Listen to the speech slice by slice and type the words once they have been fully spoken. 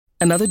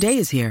Another day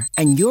is here,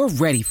 and you're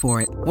ready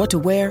for it. What to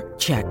wear?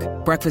 Check.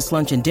 Breakfast,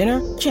 lunch, and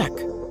dinner? Check.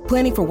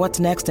 Planning for what's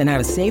next and how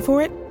to save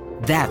for it?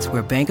 That's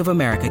where Bank of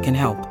America can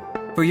help.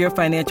 For your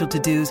financial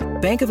to-dos,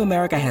 Bank of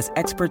America has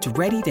experts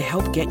ready to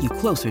help get you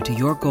closer to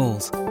your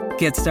goals.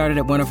 Get started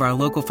at one of our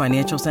local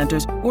financial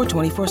centers or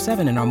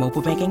 24/7 in our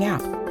mobile banking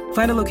app.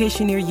 Find a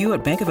location near you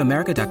at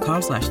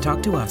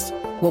bankofamerica.com/talktous.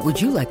 What would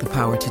you like the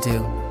power to do?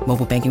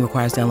 Mobile banking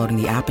requires downloading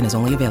the app and is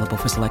only available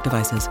for select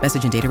devices.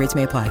 Message and data rates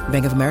may apply.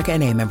 Bank of America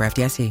N.A., member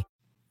FDIC.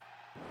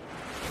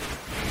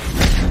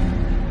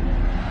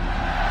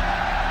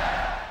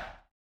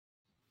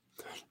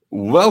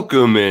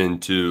 Welcome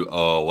into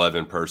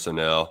 11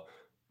 Personnel.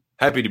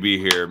 Happy to be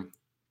here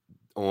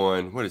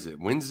on, what is it,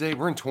 Wednesday?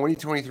 We're in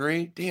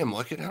 2023? Damn,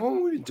 look at how long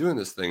have we been doing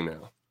this thing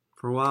now?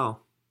 For a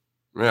while.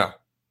 Yeah.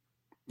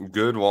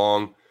 Good,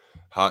 long,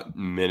 hot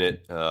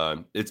minute.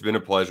 It's been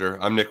a pleasure.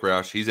 I'm Nick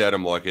Roush. He's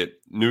Adam Luckett.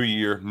 New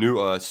year, new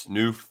us,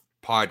 new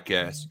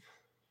podcast.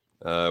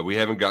 We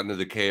haven't gotten to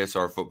the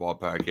KSR football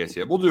podcast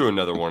yet. We'll do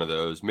another one of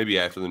those, maybe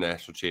after the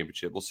national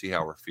championship. We'll see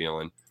how we're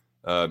feeling.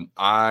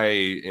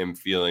 I am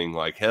feeling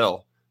like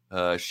hell.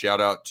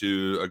 Shout out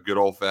to a good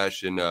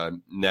old-fashioned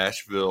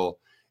Nashville.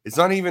 It's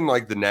not even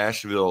like the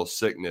Nashville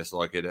sickness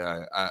like it.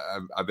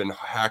 I've been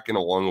hacking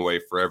along the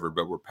way forever,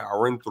 but we're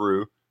powering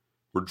through.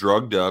 We're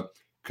drugged up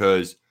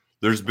because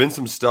there's been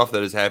some stuff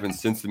that has happened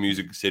since the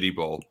Music City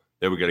Bowl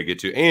that we got to get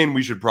to. And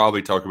we should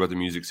probably talk about the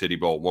Music City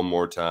Bowl one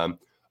more time.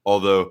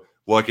 Although,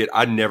 Luckett,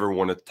 I never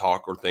want to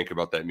talk or think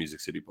about that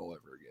Music City Bowl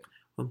ever again.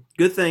 Well,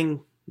 good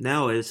thing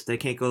now is they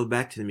can't go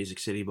back to the Music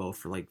City Bowl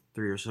for like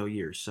 3 or so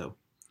years. So,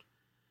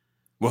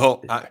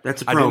 well,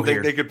 that's a I pro didn't think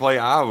here. they could play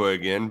Iowa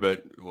again,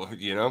 but well,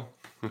 you know,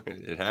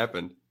 it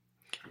happened.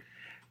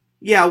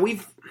 Yeah,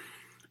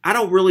 I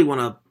don't really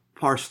want to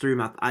parse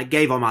through I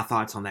gave all my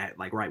thoughts on that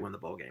like right when the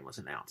bowl game was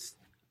announced.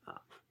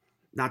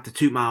 Not to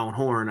toot my own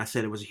horn, I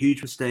said it was a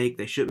huge mistake.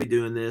 They shouldn't be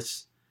doing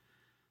this.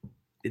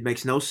 It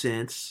makes no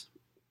sense,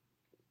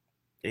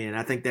 and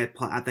I think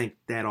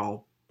that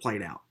all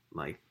played out.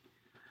 Like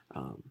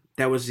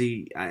that was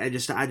I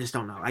just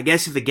don't know. I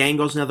guess if the game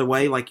goes another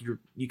way, like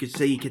you could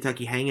see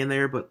Kentucky hang in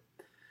there, but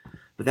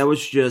that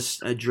was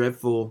just a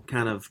dreadful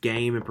kind of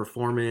game and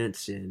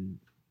performance and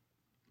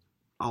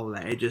all of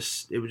that.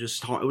 It was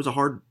just hard. It was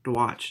hard to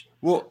watch.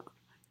 Well,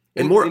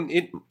 and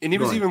it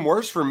was even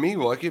worse for me,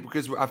 Lucky,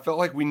 because I felt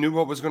like we knew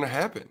what was going to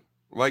happen.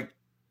 Like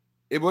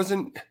it was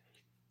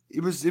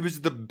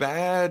the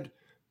bad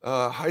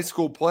high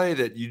school play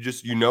that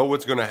you know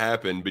what's going to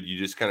happen, but you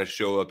just kind of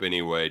show up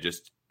anyway,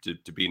 just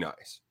to be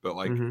nice. But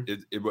like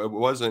it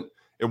wasn't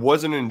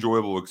an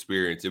enjoyable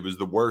experience. It was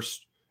the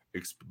worst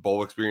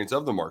bowl experience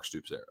of the Mark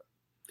Stoops era.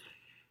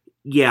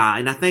 Yeah,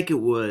 and I think it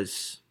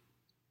was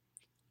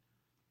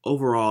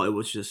overall.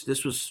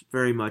 This was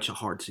very much a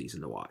hard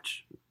season to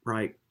watch,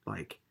 right?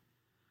 Like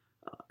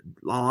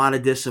a lot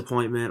of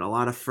disappointment, a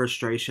lot of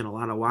frustration, a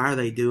lot of why are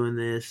they doing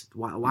this?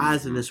 Why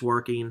isn't this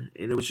working?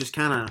 And it was just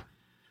kind of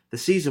the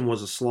season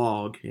was a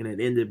slog, and it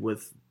ended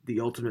with the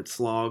ultimate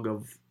slog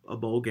of a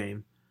bowl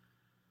game.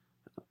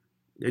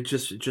 It's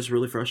just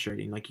really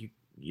frustrating. Like you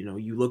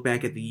look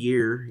back at the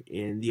year,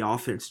 and the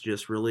offense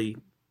just really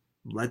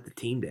let the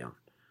team down.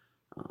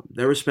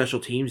 There were special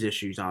teams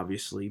issues,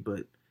 obviously,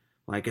 but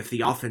like if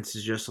the offense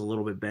is just a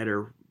little bit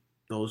better,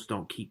 those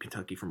don't keep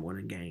Kentucky from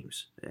winning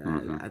games.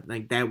 I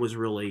think that was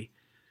really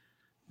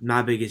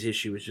my biggest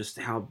issue. Was just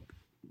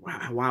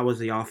why was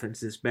the offense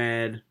this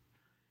bad?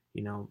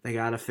 You know, they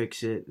got to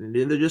fix it. And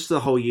then just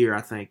the whole year,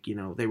 I think, you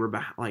know, they were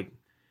like,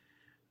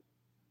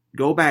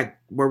 go back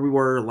where we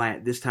were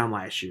this time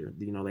last year.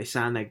 You know, they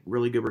signed that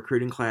really good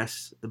recruiting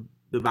class.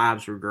 The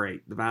vibes were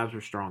great. The vibes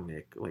were strong,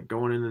 Nick. Like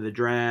going into the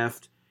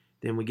draft,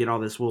 then we get all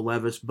this Will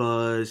Levis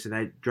buzz, and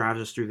that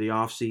drives us through the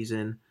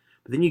offseason.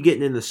 But then you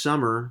get in the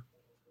summer,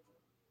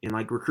 and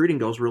like recruiting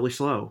goes really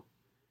slow.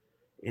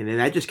 And then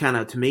that just kind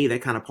of, to me,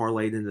 that kind of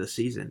parlayed into the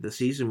season. The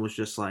season was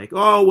just like,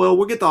 oh, well,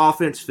 we'll get the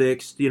offense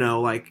fixed. You know,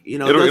 like, you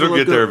know. It'll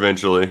get there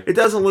eventually. It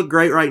doesn't look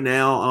great right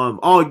now.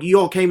 You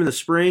all came in the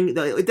spring.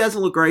 It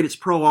doesn't look great. It's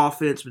pro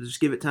offense, but just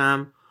give it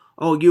time.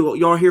 Oh,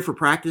 y'all here for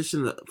practice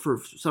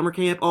for summer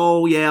camp?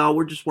 Oh, yeah,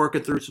 we're just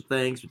working through some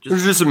things.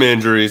 There's just some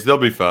injuries. They'll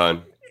be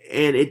fine.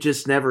 And it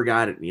just never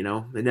got it, you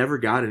know. It never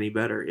got any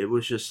better. It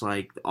was just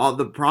like all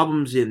the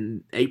problems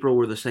in April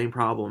were the same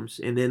problems.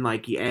 And then,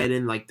 like, you add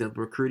in, like, the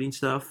recruiting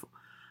stuff.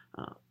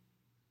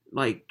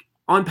 Like,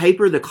 on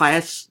paper, the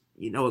class,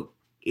 you know,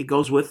 it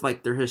goes with,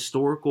 like, their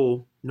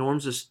historical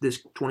norms, this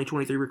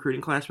 2023 recruiting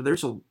class. But I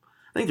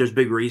think there's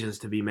big reasons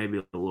to be maybe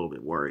a little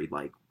bit worried.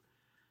 Like,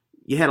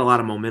 you had a lot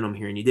of momentum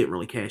here, and you didn't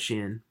really cash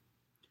in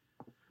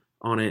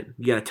on it.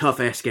 You got a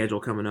tough-ass schedule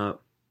coming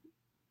up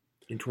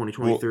in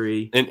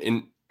 2023. Well,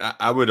 and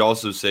I would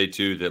also say,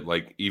 too, that,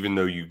 like, even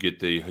though you get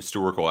the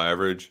historical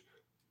average,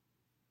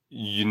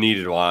 you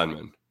needed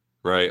linemen.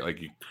 Right, like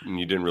you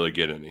didn't really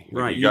get any.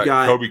 Like right, you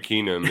got Kobe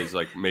Keenum is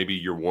like maybe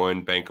your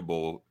one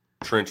bankable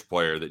trench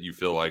player that you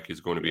feel like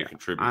is going to be a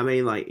contributor. I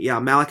mean, like, yeah,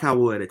 Malachi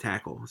Wood, a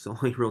tackle. It's the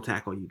only real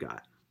tackle you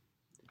got.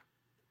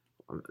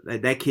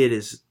 That kid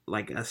is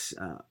like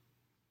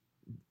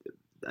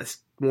that's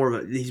more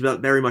of a he's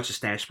very much a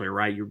stash player,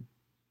 right? You're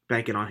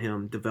banking on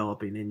him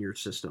developing in your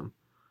system.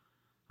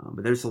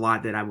 But there's a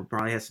lot that I would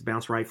probably have to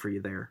bounce right for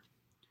you there.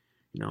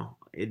 You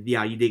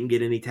didn't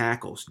get any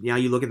tackles. Now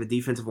you look at the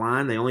defensive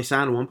line. They only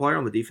signed one player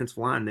on the defensive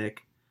line,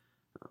 Nick.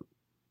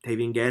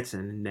 Tavian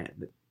Gadsden.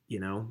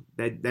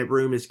 That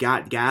room has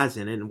got guys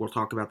in it, and we'll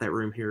talk about that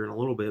room here in a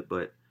little bit.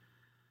 But,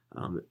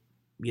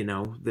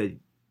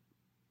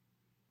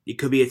 it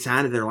could be a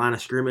sign that their line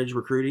of scrimmage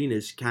recruiting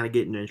is kind of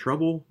getting in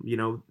trouble.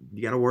 You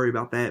got to worry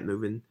about that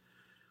moving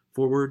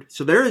forward.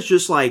 So there is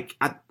just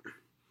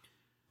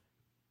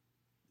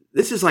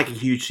this is like a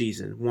huge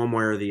season, one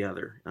way or the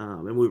other.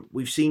 And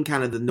we've seen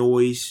kind of the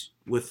noise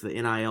with the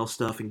NIL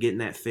stuff and getting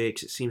that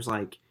fixed. It seems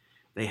like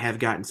they have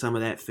gotten some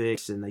of that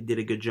fixed, and they did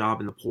a good job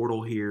in the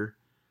portal here.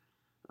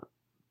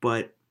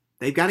 But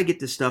they've got to get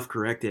this stuff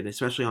corrected,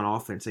 especially on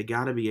offense. They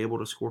got to be able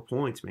to score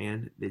points,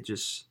 man.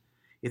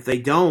 If they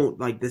don't,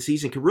 the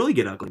season could really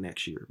get ugly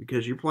next year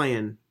because you're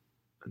playing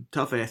a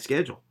tough-ass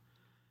schedule.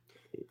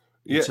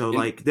 Yeah. So,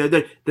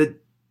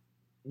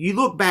 you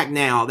look back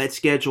now, that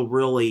schedule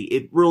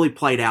really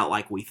played out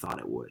like we thought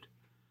it would.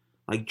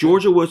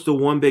 Georgia was the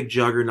one big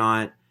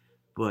juggernaut,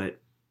 but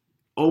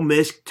Ole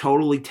Miss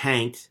totally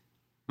tanked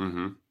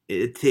to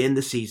end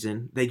the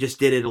season. They just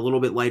did it a little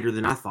bit later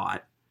than I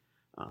thought.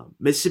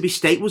 Mississippi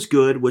State was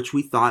good, which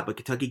we thought, but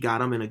Kentucky got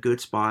them in a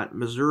good spot.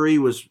 Missouri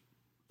was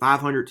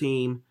 500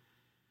 team.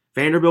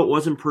 Vanderbilt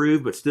was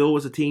improved, but still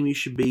was a team you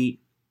should beat.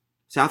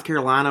 South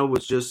Carolina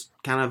was just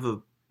kind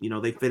of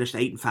they finished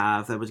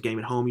 8-5. That was a game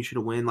at home you should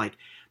have won.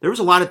 There was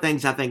a lot of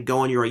things I think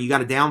going your way. You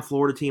got a down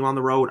Florida team on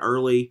the road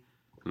early.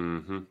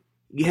 Mm-hmm.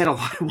 You had a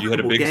lot of You had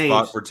a big games.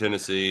 spot for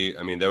Tennessee.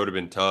 I mean, that would have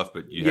been tough,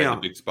 but you had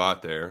a big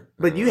spot there.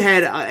 But you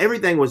had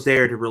everything was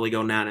there to really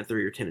go 9-3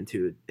 or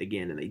 10-2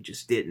 again, and they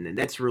just didn't. And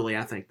that's really,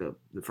 I think, the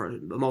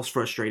most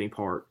frustrating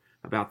part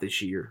about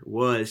this year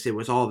was it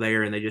was all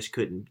there and they just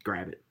couldn't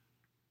grab it.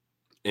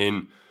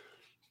 And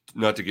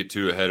not to get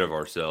too ahead of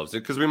ourselves,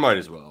 because we might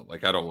as well. I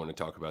don't want to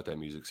talk about that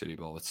Music City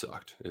Bowl. It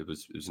sucked. It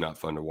was not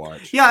fun to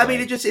watch. Yeah, I mean,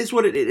 it just is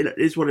what it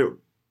is.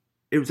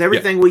 It was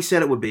everything we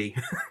said it would be.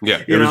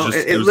 Yeah,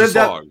 it lived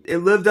up. It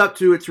lived up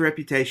to its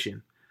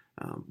reputation.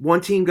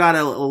 One team got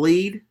a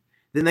lead,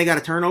 then they got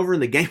a turnover,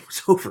 and the game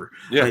was over.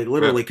 Yeah,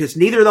 literally, because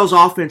neither of those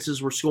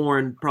offenses were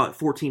scoring probably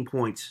 14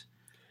 points.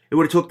 It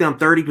would have took them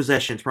 30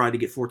 possessions probably to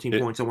get 14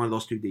 points on one of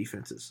those two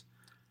defenses.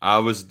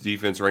 Iowa's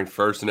defense ranked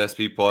first in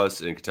SP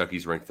Plus, and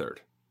Kentucky's ranked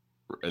third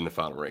in the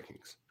final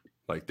rankings.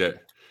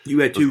 That. You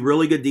had two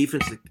really good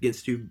defenses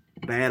against two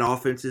bad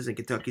offenses, and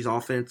Kentucky's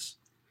offense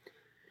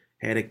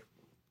had a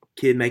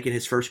kid making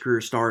his first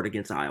career start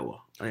against Iowa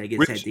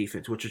against that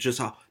defense, which was just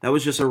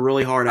a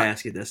really hard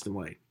ask at Destin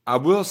Wade. I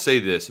will say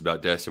this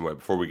about Destin Wade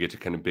before we get to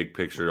kind of big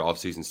picture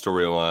offseason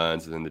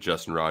storylines and then the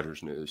Justin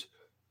Rogers news.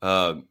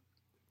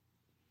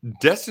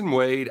 Destin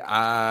Wade,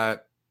 I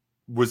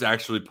was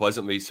actually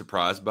pleasantly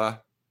surprised by,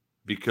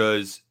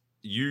 because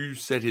you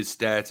said his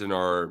stats in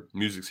our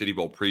Music City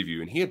Bowl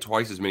preview, and he had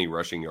twice as many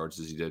rushing yards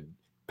as he did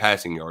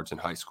passing yards in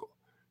high school.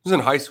 He was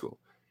in high school.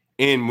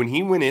 And when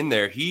he went in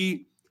there,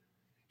 he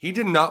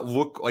did not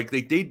look like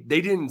they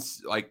didn't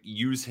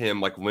use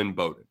him like Lynn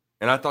Bowden.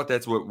 And I thought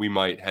that's what we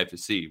might have to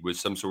see, was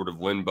some sort of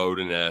Lynn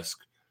Bowden-esque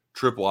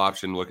triple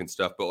option looking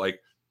stuff. But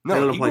no,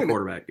 they let him play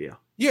quarterback, yeah.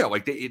 Yeah,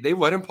 they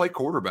let him play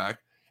quarterback.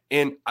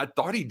 And I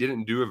thought he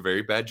didn't do a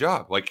very bad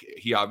job.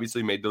 He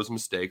obviously made those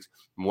mistakes.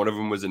 One of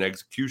them was an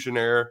execution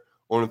error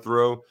on a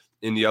throw,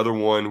 and the other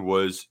one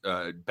was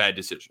bad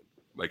decision.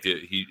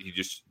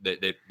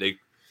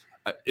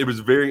 It was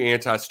very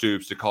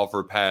anti-Stoops to call for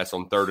a pass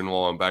on 3rd and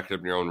long, back up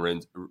in your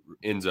own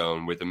end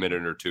zone with a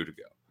minute or two to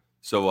go.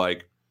 So,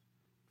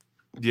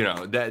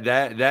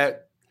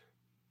 that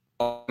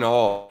all in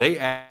all, they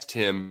asked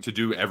him to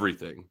do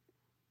everything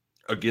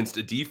against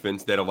a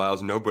defense that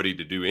allows nobody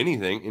to do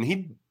anything, and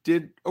he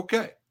did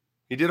okay.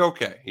 He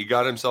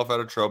got himself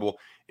out of trouble,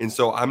 and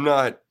so I'm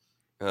not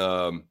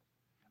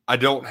I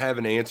don't have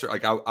an answer.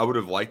 I would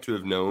have liked to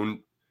have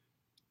known,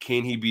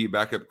 can he be a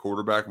backup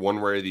quarterback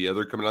one way or the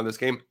other coming out of this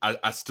game?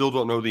 I still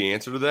don't know the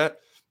answer to that,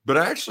 but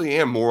I actually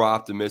am more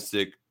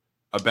optimistic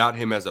about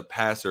him as a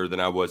passer than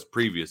I was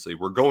previously.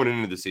 We're going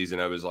into the season,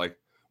 I was like,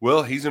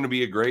 well, he's going to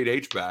be a great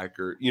H-back,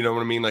 or you know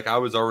what I mean? I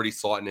was already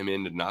slotting him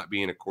into not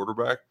being a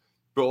quarterback,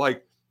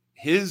 but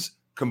his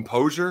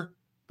composure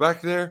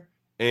back there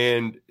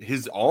and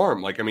his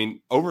arm,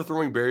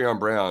 overthrowing Barryon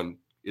Brown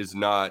is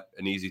not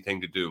an easy thing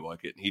to do.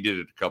 He did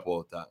it a couple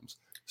of times.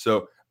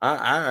 So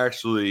I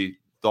actually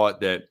thought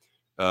that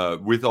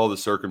with all the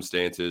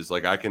circumstances,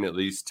 I can at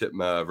least tip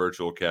my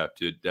virtual cap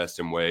to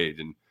Destin Wade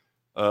and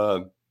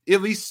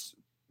at least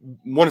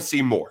want to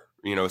see more,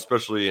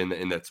 especially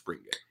in that spring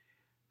game.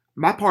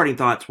 My parting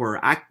thoughts were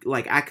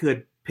I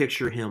could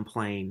picture him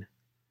playing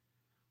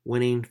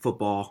winning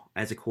football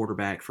as a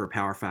quarterback for a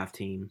Power 5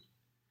 team.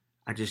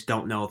 I just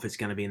don't know if it's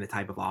going to be in the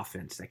type of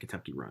offense that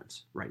Kentucky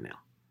runs right now.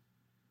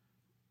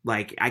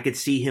 I could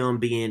see him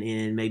being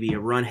in maybe a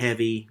run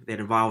heavy that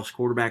involves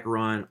quarterback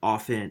run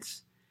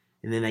offense,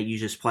 and then they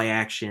use just play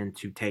action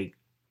to take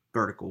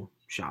vertical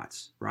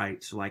shots,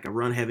 right? So like a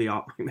run heavy,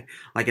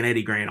 like an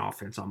Eddie Grant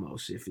offense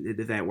almost. If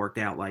that worked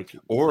out like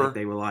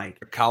they were like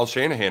a Kyle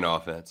Shanahan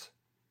offense.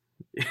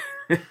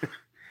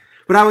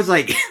 But I was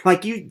like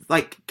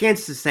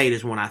Kansas State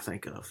is one I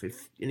think of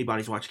if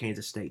anybody's watched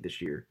Kansas State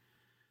this year.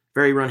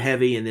 Very run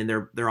heavy, and then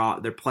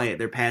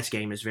their pass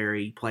game is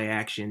very play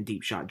action,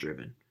 deep shot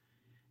driven,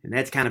 and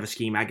that's kind of a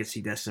scheme I could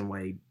see Destin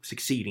Wade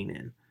succeeding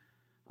in.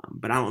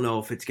 But I don't know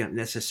if it's going to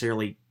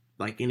necessarily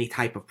like any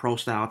type of pro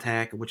style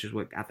attack, which is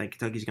what I think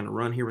Kentucky's going to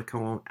run here with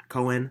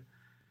Cohen.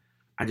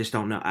 I just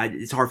don't know.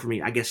 It's hard for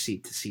me, I guess, to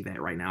see that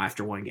right now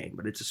after one game,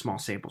 but it's a small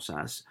sample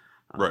size.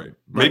 Right.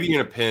 Maybe in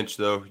a pinch,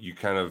 though, you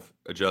kind of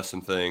adjust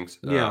some things.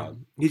 Yeah.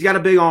 He's got a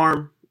big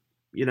arm.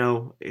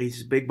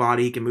 He's a big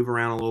body. He can move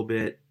around a little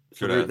bit.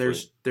 So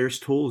there's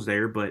tools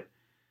there, but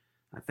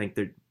I think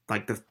they're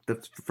like the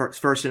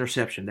first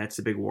interception. That's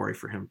the big worry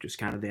for him. Just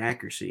kind of the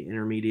accuracy,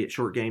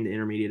 short game to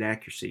intermediate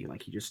accuracy.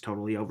 Like he just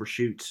totally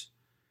overshoots.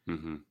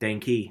 Mm-hmm. Dane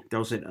Key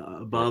throws it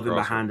above and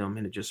behind him,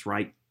 and it just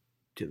right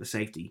to the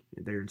safety.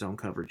 They're in zone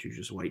coverage. You're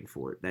just waiting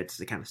for it. That's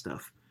the kind of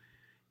stuff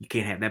you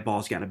can't have. That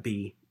ball's got to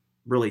be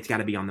it's got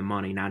to be on the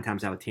money 9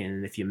 times out of 10.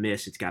 And if you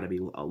miss, it's got to be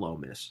a low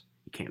miss.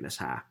 You can't miss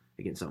high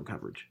against zone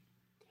coverage.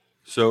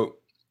 So.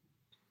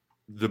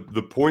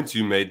 The points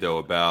you made, though,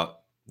 about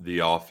the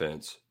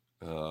offense,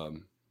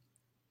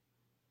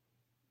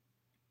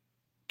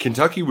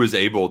 Kentucky was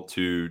able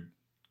to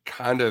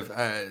kind of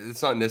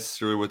it's not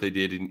necessarily what they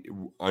did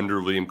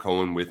under Liam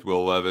Cohen with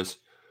Will Levis,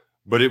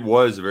 but it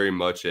was very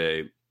much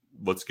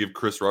let's give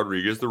Chris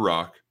Rodriguez the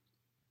rock,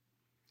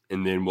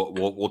 and then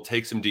we'll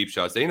take some deep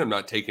shots. They end up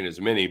not taking as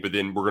many, but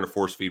then we're going to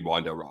force feed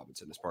Wan'Dale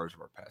Robinson as part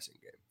of our passing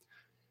game.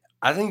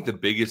 I think the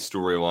biggest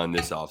storyline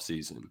this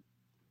offseason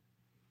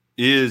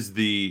is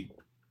the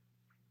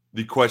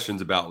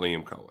questions about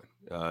Liam Cohen.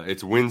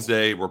 It's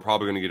Wednesday. We're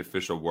probably going to get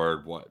official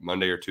word,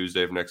 Monday or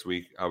Tuesday of next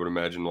week, I would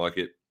imagine, with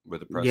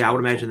the press. Yeah, I would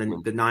imagine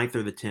the 9th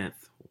or the 10th,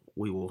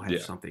 we will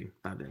have something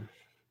by then.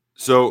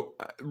 So,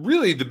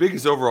 really, the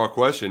biggest overall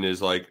question is,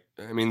 the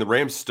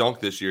Rams stunk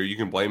this year. You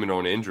can blame it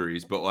on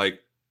injuries, but,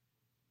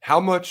 how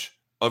much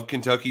of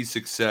Kentucky's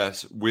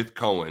success with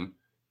Cohen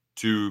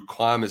to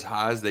climb as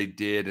high as they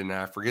did, and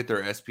I forget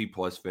their SP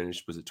plus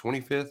finish. Was it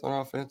 25th on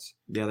offense?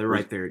 Yeah, they're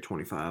right there at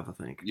 25, I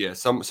think. Yeah,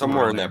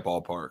 somewhere in that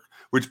ballpark.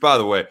 Which, by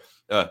the way,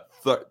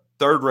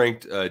 third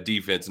ranked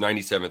defense,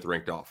 97th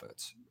ranked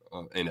offense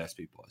in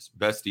SP plus.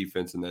 Best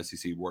defense in the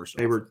SEC. Worst.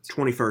 They were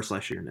 21st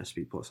last year in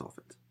SP plus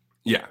offense.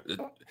 Yeah,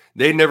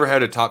 they never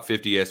had a top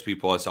 50 SP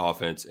plus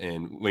offense,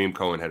 and Liam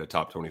Cohen had a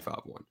top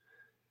 25 one.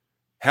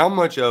 How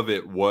much of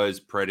it was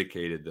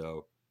predicated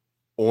though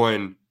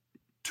on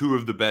two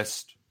of the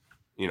best?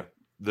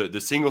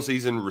 The single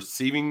season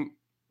receiving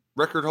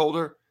record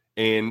holder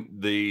and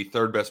the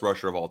third best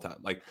rusher of all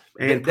time.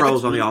 And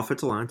pros on the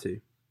offensive line too.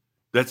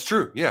 That's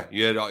true. Yeah.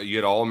 You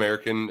had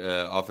All-American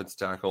offensive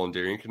tackle and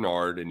Darian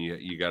Kennard, and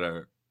you got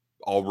a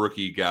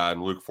all-rookie guy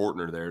and Luke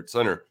Fortner there at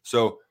center.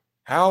 So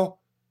how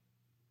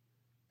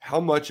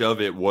much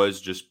of it was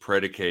just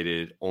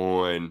predicated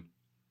on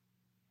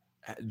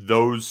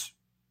those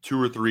 2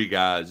 or 3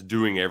 guys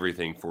doing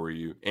everything for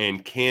you?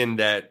 And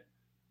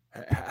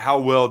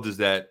how well does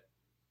it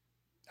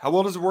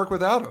work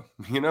without him?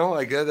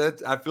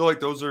 I feel like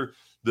those are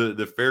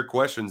the fair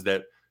questions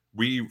that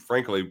we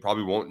frankly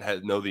probably won't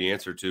know the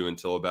answer to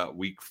until about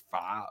week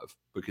 5,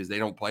 because they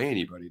don't play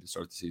anybody to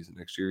start the season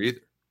next year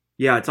either.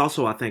 Yeah, it's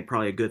also, I think,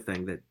 probably a good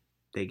thing that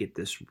they get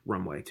this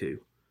runway to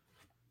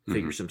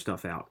figure some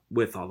stuff out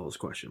with all those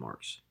question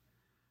marks.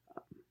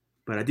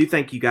 But I do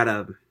think you got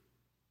to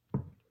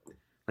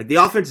the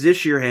offense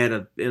this year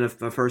had a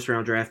first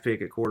round draft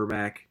pick at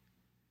quarterback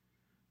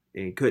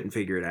and couldn't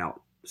figure it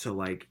out.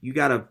 So, you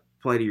got to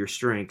play to your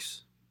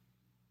strengths.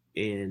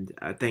 And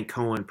I think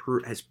Cohen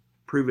has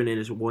proven in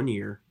his 1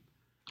 year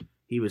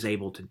he was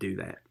able to do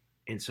that.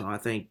 And so I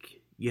think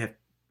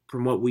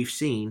from what we've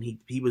seen,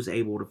 he was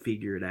able to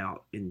figure it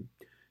out and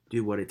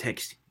do what it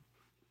takes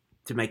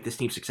to make this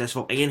team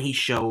successful. And he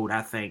showed,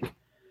 I think,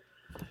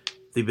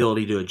 the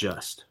ability to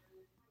adjust,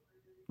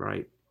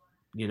 right?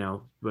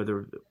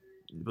 Whether it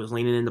was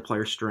leaning into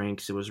player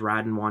strengths, it was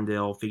riding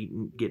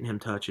Wan'Dale, getting him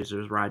touches, it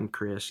was riding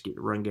Chris, getting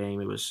run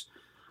game, it was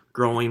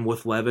growing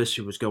with Levis,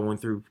 who was going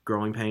through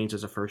growing pains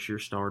as a first-year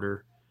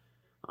starter.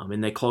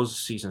 And they closed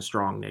the season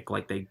strong, Nick.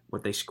 They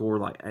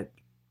scored, I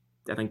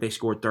think they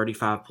scored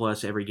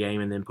 35-plus every game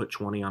and then put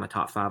 20 on a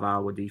top-5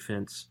 Iowa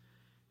defense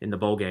in the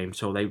bowl game.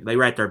 So they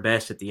were at their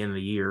best at the end of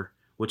the year,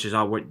 which is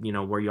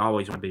where you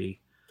always want to be.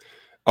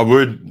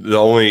 The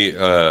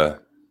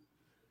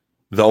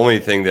only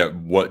thing that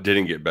what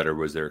didn't get better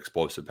was their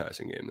explosive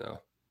passing game,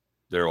 though.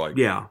 They're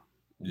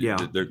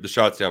the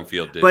shots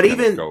downfield did. But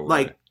even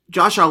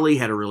Josh Ali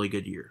had a really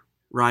good year,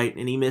 right?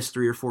 And he missed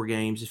 3 or 4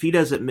 games. If he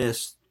doesn't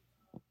miss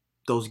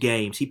those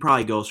games, he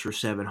probably goes for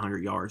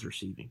 700 yards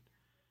receiving.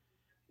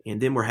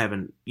 And then we're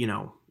having,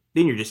 then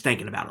you're just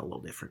thinking about it a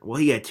little different. Well,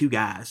 he had 2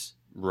 guys.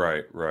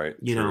 Right.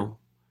 And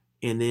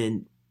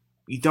then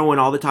you throw in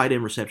all the tight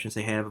end receptions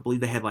they have. I believe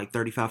they had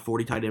 35,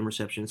 40 tight end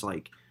receptions.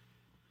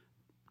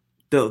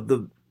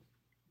 The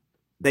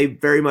they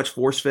very much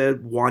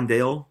force-fed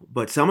Wandale,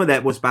 but some of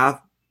that was by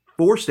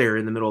force there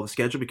in the middle of the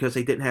schedule because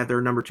they didn't have their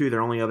number 2,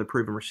 their only other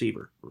proven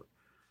receiver.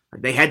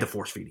 Like, they had to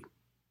force-feed him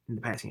in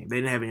the passing game. They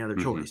didn't have any other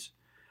choice.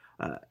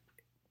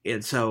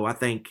 And so I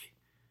think,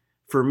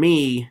 for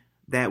me,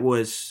 that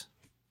was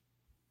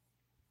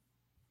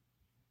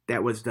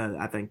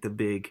the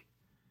big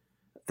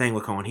thing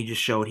with Cohen. He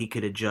just showed he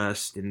could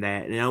adjust in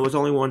that. And it was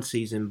only one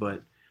season,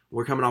 but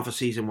we're coming off a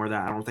season where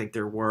I don't think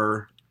there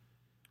were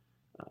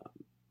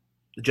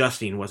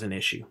adjusting was an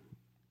issue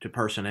to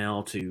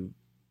personnel, to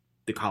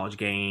the college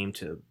game,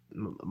 to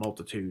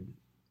multitude,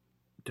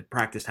 to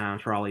practice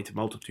times, probably to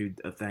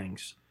multitude of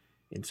things.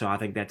 And so I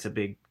think that's a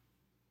big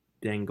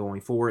thing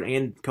going forward.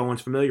 And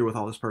Cohen's familiar with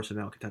all this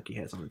personnel Kentucky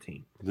has on the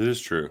team. This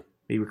is true.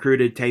 He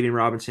recruited Tavian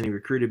Robinson. He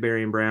recruited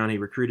Berrien Brown. He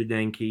recruited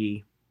Dane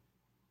Key.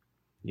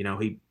 You know,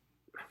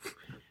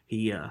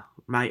 he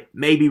might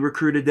maybe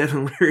recruited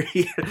Devin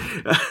Leary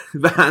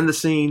behind the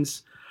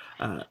scenes,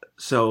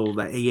 so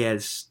that he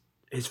has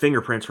his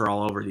fingerprints are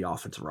all over the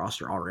offensive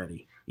roster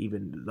already,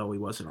 even though he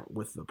wasn't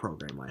with the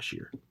program last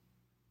year.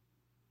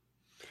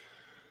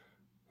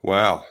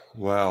 Wow.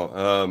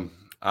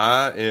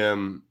 I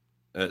am.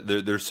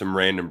 There's some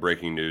random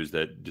breaking news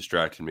that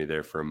distracted me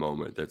there for a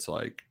moment. That's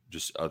like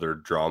just other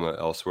drama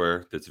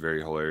elsewhere. That's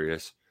very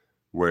hilarious.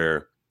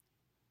 Where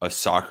a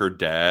soccer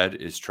dad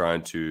is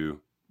trying to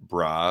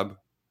bribe,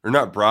 or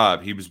not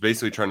bribe. He was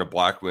basically trying to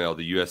blackmail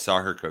the U.S.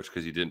 soccer coach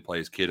because he didn't play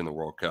his kid in the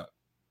World Cup.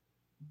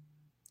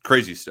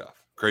 Crazy stuff.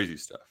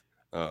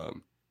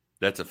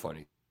 That's a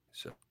funny.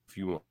 So if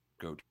you want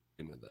to go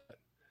into that,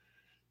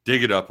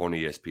 dig it up on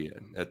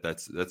ESPN.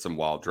 That's some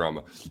wild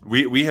drama.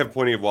 We have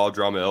plenty of wild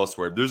drama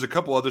elsewhere. There's a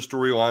couple other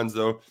storylines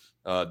though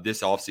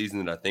this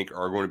offseason that I think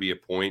are going to be a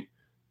point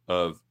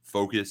of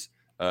focus.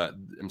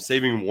 I'm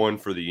saving one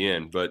for the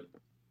end, but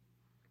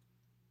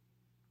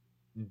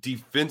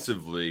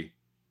defensively,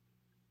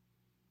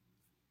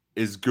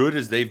 as good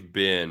as they've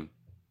been,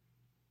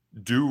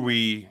 do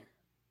we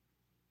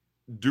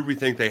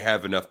think they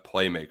have enough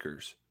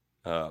playmakers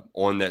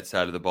on that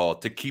side of the ball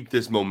to keep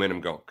this momentum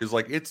going? Because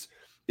like it's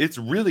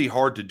really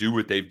hard to do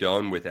what they've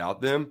done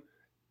without them.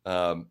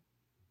 But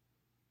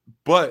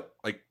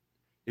like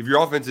if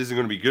your offense isn't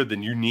going to be good,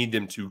 then you need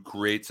them to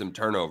create some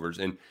turnovers,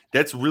 and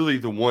that's really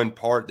the one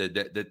part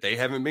that they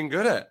haven't been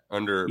good at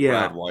under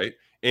Brad White.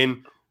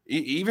 And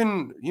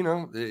even, you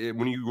know,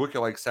 when you look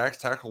at like sacks,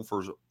 tackles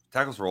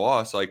for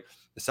loss, like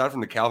aside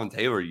from the Calvin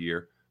Taylor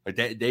year, like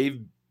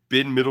they've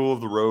been middle of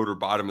the road or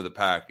bottom of the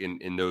pack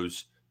in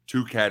those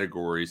two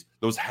categories,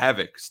 those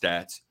havoc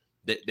stats.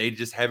 They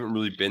just haven't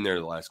really been there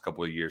the last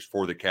couple of years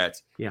for the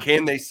Cats. Yeah.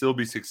 Can they still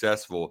be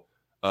successful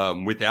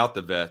without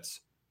the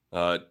vets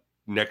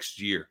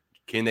next year?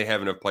 Can they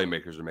have enough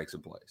playmakers to make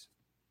some plays?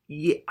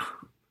 Yeah.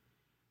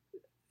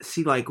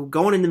 See, like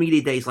going into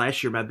media days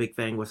last year, my big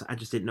thing was I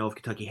just didn't know if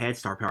Kentucky had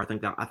star power.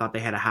 I thought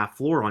they had a high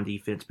floor on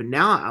defense, but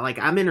now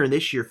I'm entering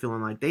this year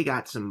feeling like they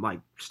got some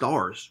like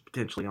stars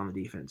potentially on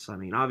the defense. I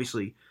mean,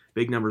 obviously,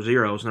 big number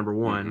 0 is number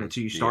 1. That's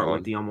who you start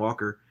with, Deion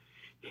Walker.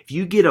 If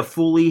you get a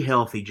fully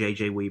healthy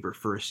J.J. Weaver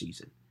for a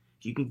season,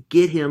 if you can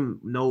get him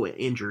no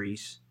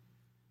injuries,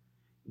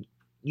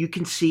 you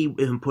can see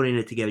him putting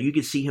it together. You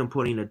can see him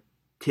putting a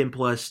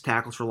 10-plus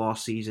tackles for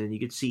loss season. You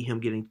could see him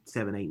getting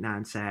 7, 8,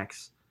 9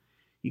 sacks.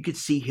 You could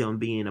see him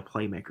being a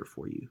playmaker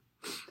for you.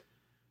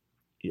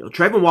 You know,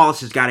 Trayvon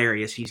Wallace has got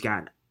areas he's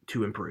got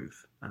to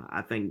improve.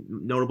 I think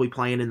notably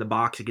playing in the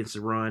box against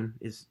the run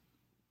is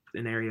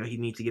an area he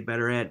needs to get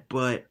better at,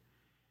 but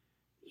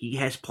he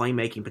has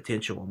playmaking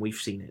potential, and we've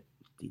seen it.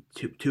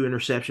 Two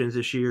interceptions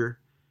this year,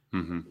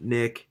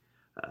 Nick.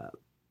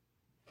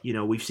 You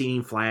know, we've seen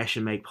him flash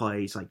and make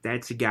plays. Like,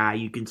 that's a guy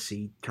you can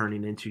see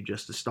turning into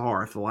just a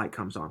star if the light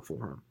comes on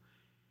for him.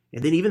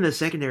 And then even the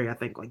secondary, I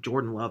think, like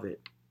Jordan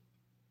Lovett,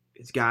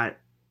 it's got,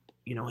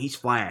 you know, he's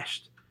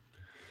flashed.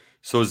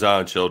 So is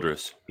Zion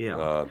Childress.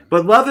 Yeah.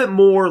 But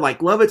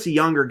Lovett's a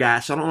younger guy,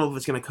 so I don't know if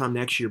it's going to come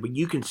next year, but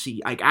you can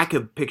see, like, I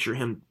could picture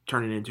him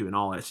turning into an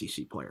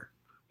all-SEC player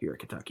here at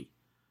Kentucky,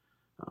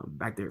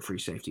 back there at free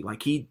safety.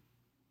 Like,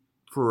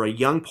 for a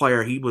young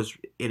player,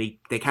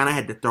 they kind of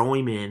had to throw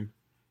him in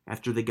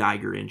after the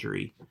Geiger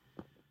injury.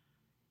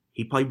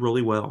 He played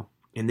really well.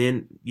 And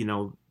then, you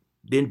know,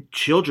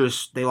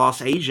 Childress, they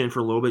lost Asian for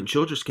a little bit, and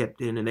Childress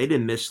kept in, and they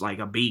didn't miss like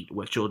a beat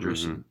with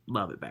Childress and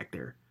Lovett back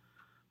there.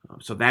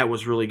 So that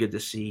was really good to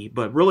see.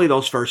 But really,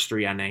 those first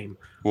three I named,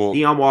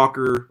 Deion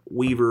Walker,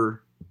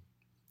 Weaver,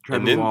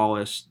 Trevor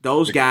Wallace,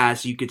 those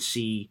guys you could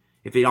see,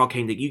 if it all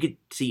came together, you could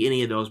see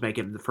any of those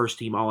making the first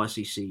team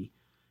All-SEC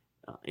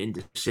in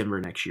December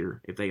next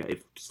year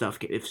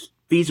if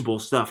feasible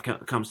stuff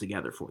comes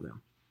together for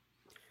them.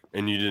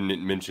 And you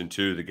didn't mention,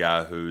 too, the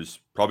guy who's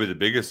probably the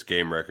biggest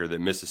game wrecker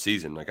that missed a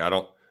season. Like,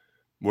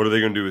 what are they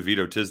going to do with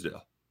Vito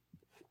Tisdale?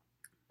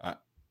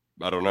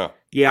 I don't know.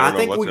 Yeah, I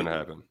think what's going to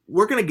happen.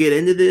 We're going to get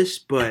into this,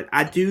 but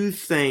I do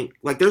think,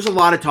 like, there's a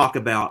lot of talk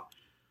about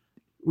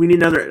we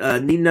need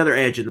another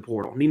edge in the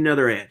portal. Need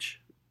another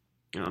edge.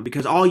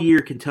 Because all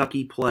year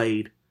Kentucky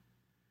played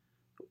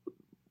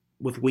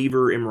with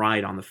Weaver and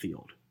Wright on the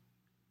field.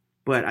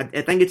 But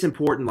I think it's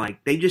important.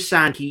 Like, they just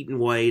signed Heaton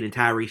Wade and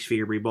Tyrese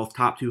Fearbury, both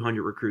top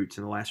 200 recruits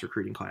in the last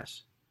recruiting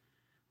class.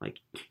 Like,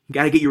 you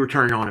got to get your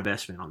return on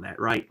investment on that,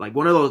 right? Like,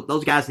 one of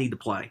those guys need to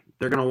play.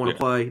 They're going to want to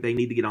play. They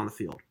need to get on the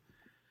field.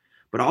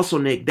 But also,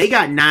 Nick, they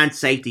got 9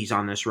 safeties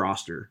on this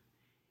roster,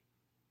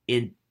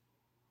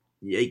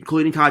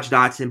 including Taj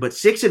Dotson. But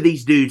 6 of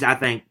these dudes, I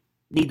think,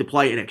 need to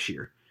play next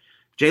year.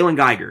 Jalen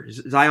Geiger,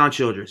 Zion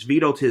Childress,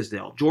 Vito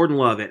Tisdale, Jordan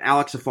Lovett,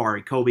 Alex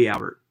Safari, Kobe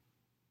Albert.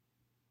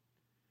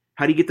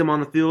 How do you get them on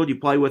the field? You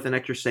play with an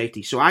extra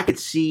safety. So I could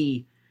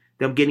see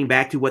them getting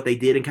back to what they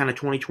did in kind of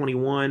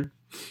 2021,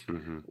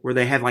 where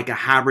they had like a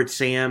hybrid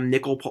Sam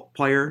nickel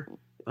player,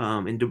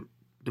 and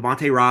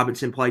Devontae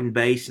Robinson played in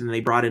base, and they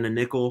brought in a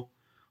nickel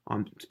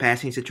on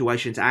passing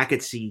situations. I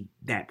could see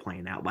that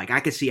playing out. Like, I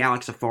could see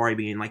Alex Safari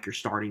being like your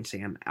starting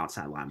Sam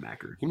outside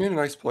linebacker. He made a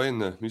nice play in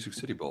the Music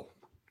City Bowl.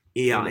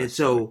 Yeah, and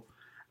so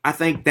I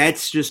think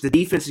that's just the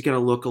defense is going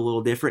to look a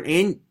little different,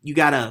 and you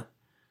got to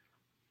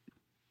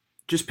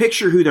just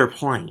picture who they're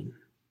playing,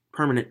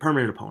 permanent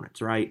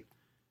opponents, right?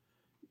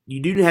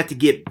 You do have to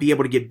be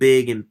able to get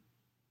big and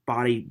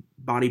body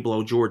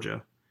blow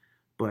Georgia,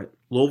 but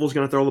Louisville's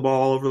going to throw the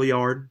ball all over the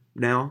yard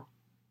now,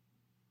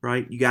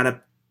 right? You got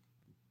to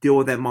deal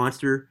with that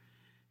monster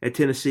at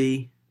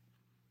Tennessee.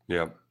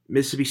 Yeah.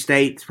 Mississippi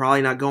State's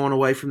probably not going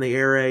away from the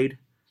air raid.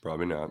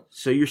 Probably not.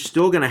 So you're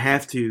still going to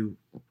have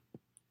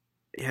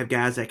have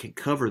guys that can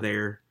cover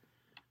there.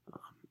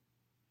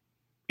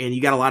 And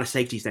you got a lot of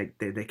safeties that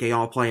can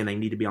all play and they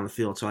need to be on the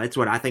field. So that's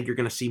what I think you're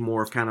going to see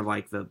more of, kind of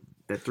like the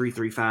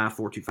 3-3-5,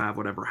 4-2-5,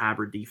 whatever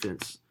hybrid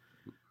defense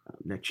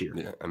next year.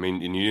 Yeah, I mean,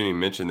 and you didn't even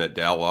mention that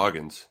Dow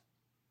Loggins,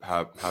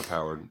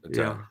 high-powered attack.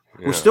 Yeah.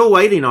 We're still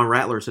waiting on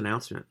Rattler's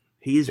announcement.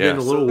 He's been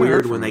a little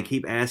weird when they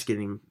keep asking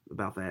him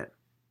about that.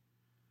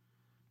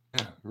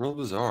 Yeah, real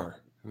bizarre.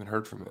 I haven't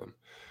heard from him.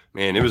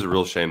 Man, it was a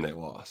real shame they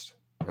lost.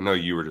 I know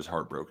you were just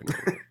heartbroken.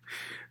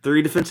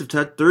 3 defense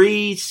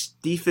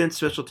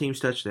special teams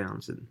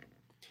touchdowns, and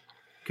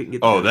couldn't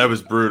get. That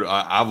was brutal.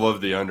 I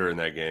loved the under in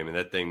that game, and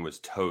that thing was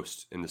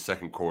toast in the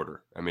second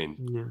quarter. I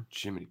mean,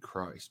 Jiminy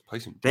Christ,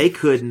 they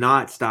could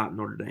not stop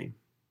Notre Dame.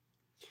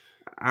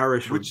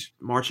 Irish were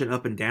marching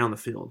up and down the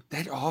field.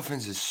 That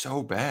offense is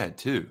so bad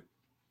too.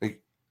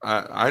 Like,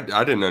 I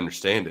didn't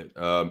understand it.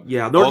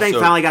 Notre Dame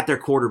finally got their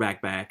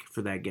quarterback back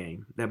for that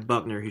game. That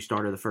Buckner who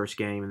started the first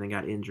game and then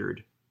got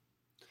injured.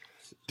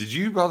 Did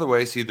you, by the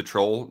way, see the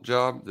troll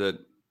job that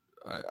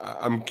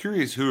I'm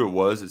curious who it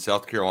was that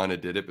South Carolina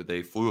did it, but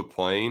they flew a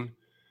plane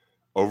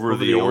over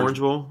the Orange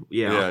Bowl?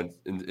 Yeah.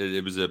 And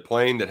it was a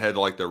plane that had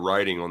like the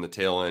writing on the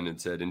tail end and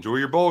said, "Enjoy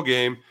your bowl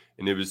game."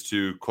 And it was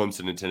to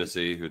Clemson and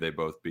Tennessee, who they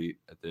both beat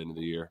at the end of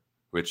the year,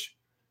 which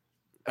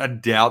I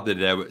doubt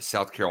that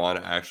South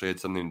Carolina actually had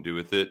something to do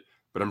with it,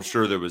 but I'm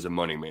sure there was a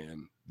money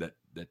man that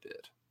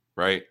did,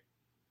 right?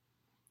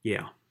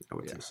 Yeah, I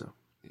would say so.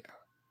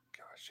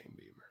 Shane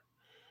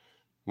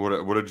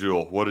Beamer. What a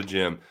jewel. What a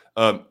gem.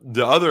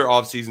 The other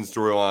offseason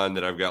storyline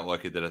that I've got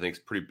lucky that I think is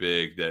pretty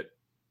big, that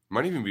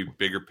might even be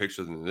bigger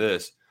picture than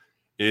this,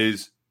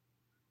 is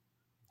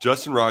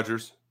Justin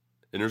Rogers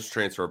enters the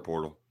transfer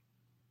portal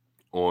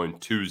on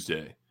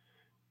Tuesday.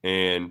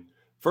 And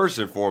first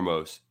and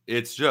foremost,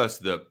 it's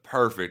just the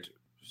perfect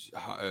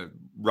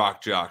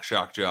rock jock,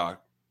 shock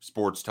jock,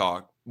 sports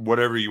talk,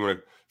 whatever you want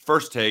to.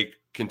 First take,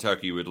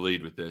 Kentucky would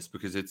lead with this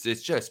because it's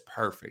just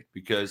perfect.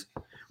 Because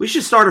we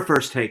should start a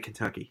first take,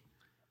 Kentucky.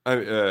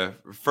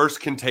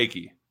 First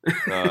Kentucky.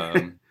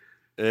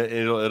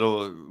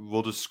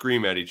 We'll just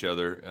scream at each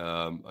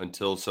other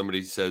until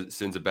somebody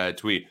sends a bad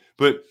tweet.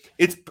 But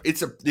it's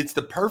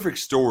the perfect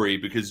story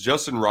because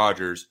Justin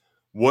Rogers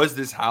was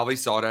this highly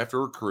sought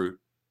after recruit,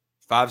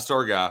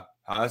 5-star guy,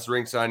 highest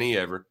ranked signee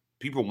ever.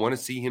 People want to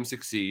see him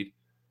succeed.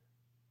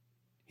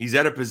 He's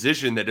at a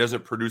position that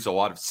doesn't produce a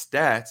lot of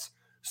stats,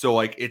 so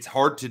like it's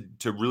hard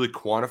to really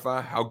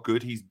quantify how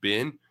good he's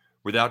been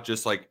without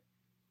just like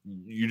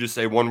you just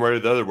say one way or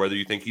the other whether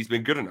you think he's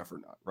been good enough or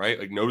not, right?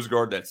 Like nose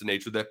guard, that's the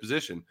nature of that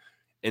position.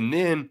 And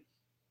then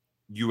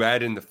you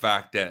add in the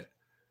fact that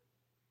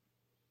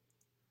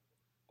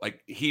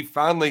like he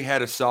finally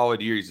had a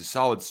solid year. He's a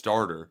solid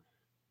starter.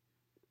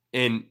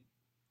 And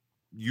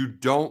you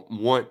don't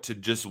want to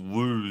just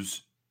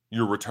lose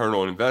your return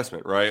on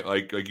investment, right?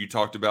 Like you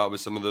talked about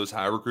with some of those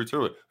high recruits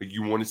earlier. Like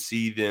you want to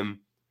see them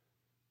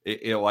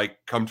it like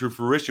come to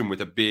fruition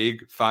with a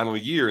big final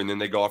year and then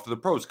they go off to the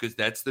pros because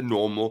that's the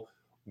normal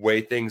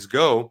way things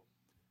go.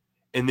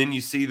 And then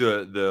you see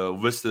the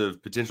list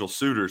of potential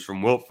suitors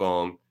from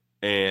Wiltfong,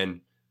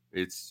 and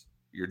it's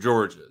your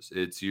Georgias,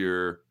 it's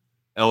your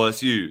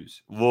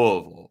LSUs,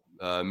 Louisville,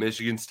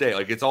 Michigan State.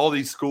 Like it's all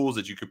these schools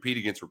that you compete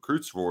against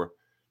recruits for.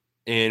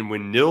 And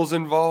when Nil's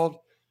involved,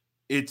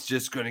 it's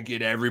just going to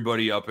get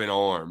everybody up in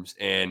arms.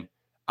 And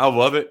I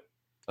love it.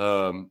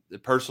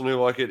 Personally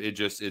like it.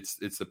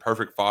 It's the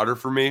perfect fodder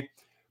for me.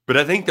 But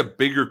I think the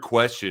bigger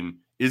question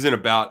isn't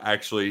about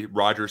actually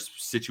Rogers'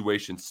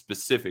 situation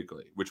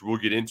specifically, which we'll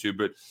get into,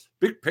 but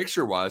big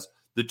picture wise,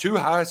 the 2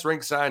 highest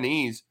ranked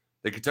signees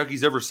that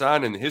Kentucky's ever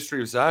signed in the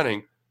history of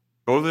signing,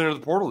 both entered the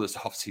portal this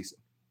offseason.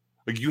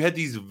 Like you had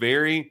these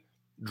very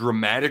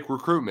dramatic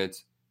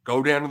recruitments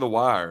go down to the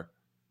wire,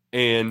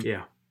 and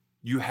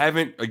you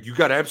haven't like you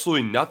got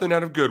absolutely nothing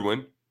out of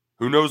Goodwin.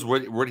 Who knows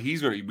what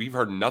he's going to? We've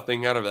heard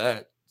nothing out of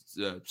that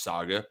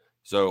saga.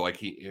 So like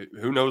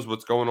who knows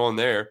what's going on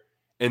there?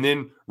 And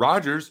then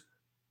Rogers,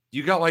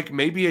 you got like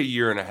maybe a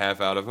year and a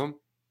half out of him,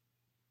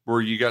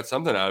 where you got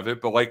something out of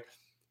it. But like,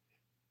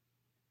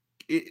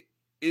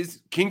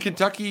 can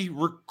Kentucky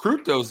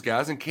recruit those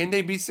guys, and can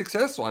they be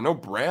successful? I know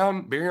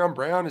Baryon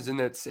Brown is in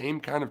that same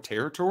kind of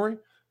territory,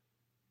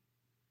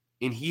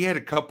 and he had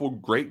a couple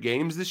great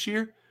games this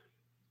year,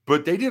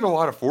 but they did a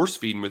lot of force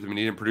feeding with him, and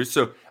he didn't produce.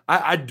 So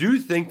I do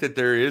think that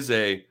there is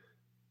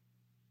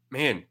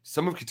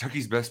some of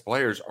Kentucky's best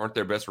players aren't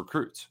their best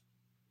recruits.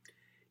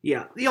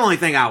 Yeah, the only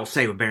thing I will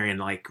say with Baryon,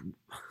 like,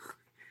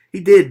 he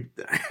did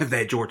have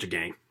that Georgia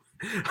game.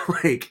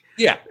 Like,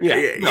 like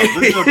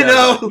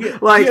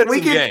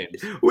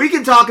we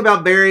can talk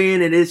about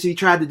Baryon and is he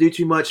tried to do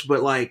too much,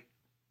 but like,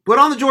 put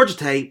on the Georgia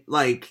tape,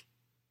 like,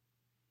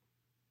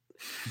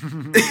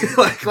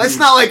 like let's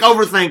not like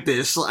overthink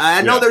this.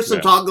 I know there's some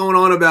talk going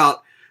on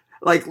about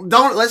like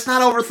let's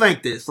not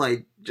overthink this.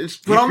 Like,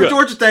 just put on the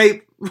Georgia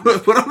tape,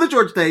 put on the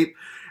Georgia tape,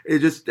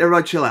 and just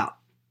everybody chill out.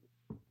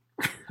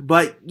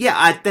 But yeah,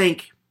 I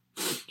think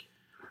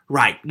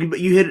right.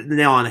 You hit the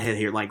nail on the head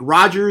here. Like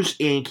Rogers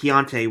and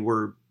Keontae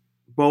were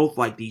both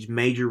like these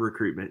major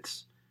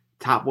recruitments,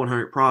 top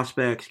 100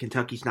 prospects.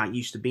 Kentucky's not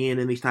used to being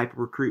in these type of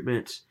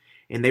recruitments,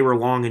 and they were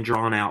long and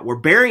drawn out. Where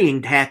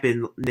Baryon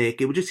happened, Nick,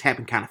 it would just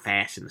happen kind of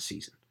fast in the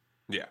season.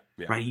 Yeah.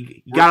 Right.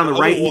 You got on the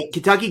radar.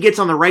 Kentucky gets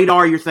on the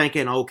radar. You're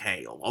thinking,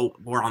 okay,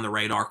 we're on the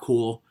radar,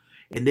 cool.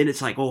 And then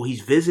it's like, oh,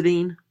 he's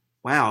visiting.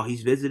 Wow,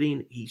 he's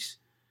visiting. He's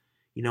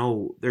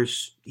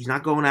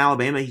not going to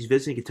Alabama. He's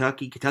visiting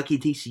Kentucky,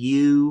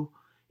 TCU,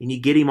 and you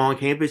get him on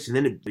campus, and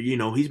then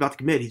he's about to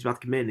commit.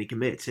 And he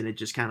commits, and it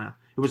just kind of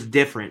it was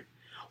different.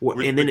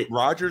 And then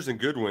Rogers and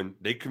Goodwin,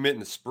 they commit in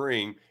the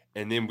spring,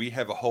 and then we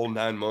have a whole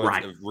 9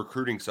 months of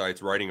recruiting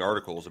sites writing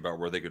articles about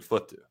where they could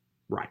flip to.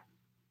 Right.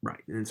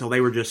 And so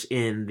they were just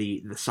in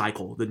the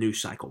cycle, the news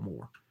cycle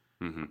more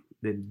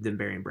than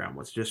Baryon Brown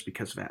was, just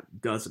because of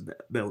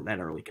that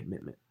early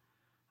commitment.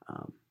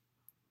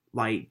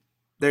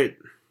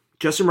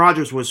 Justin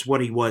Rogers was what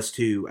he was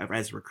too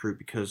as a recruit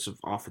because of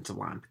offensive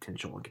line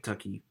potential, and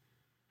Kentucky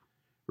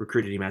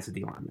recruited him as a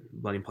D lineman,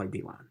 let him play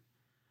D line.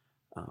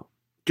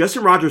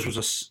 Justin Rogers was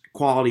a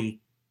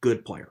quality,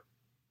 good player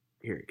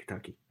here at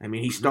Kentucky. I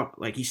mean, he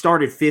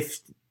started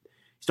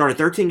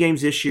 13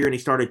 games this year, and he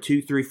started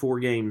 2, 3, 4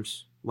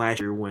 games last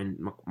year when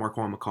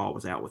Marquand McCall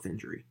was out with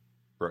injury.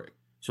 Right.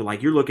 So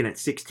like you're looking at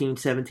 16,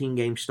 17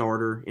 game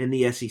starter in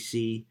the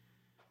SEC.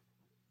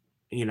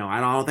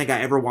 I don't think I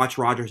ever watched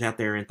Rogers out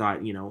there and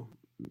thought,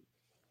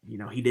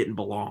 he didn't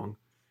belong.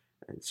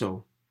 And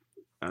so,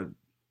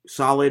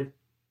 solid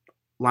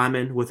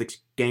lineman with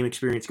game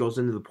experience goes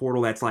into the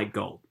portal. That's like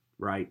gold,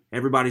 right?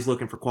 Everybody's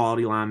looking for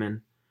quality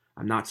linemen.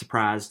 I'm not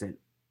surprised that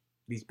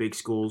these big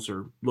schools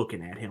are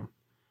looking at him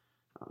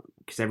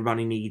because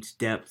everybody needs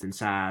depth and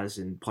size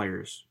and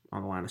players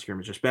on the line of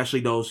scrimmage, especially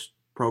those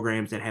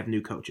programs that have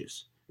new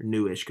coaches or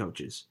newish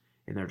coaches,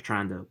 and they're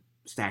trying to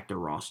stack their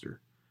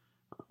roster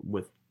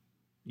with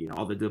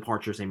all the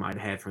departures they might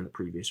have had from the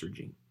previous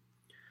regime.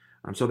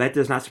 So that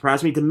does not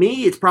surprise me. To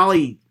me, it's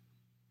probably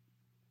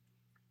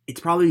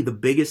the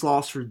biggest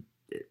loss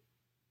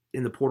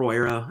in the portal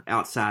era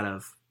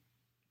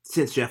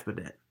since Jeff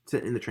Badet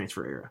in the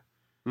transfer era.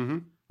 Mm-hmm.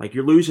 Like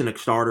you're losing a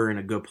starter and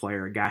a good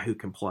player, a guy who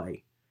can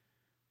play.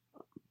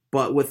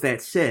 But with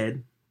that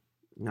said,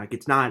 like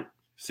it's not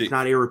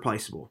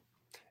irreplaceable.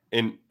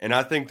 And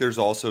I think there's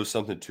also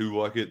something to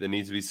Luckett that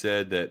needs to be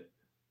said that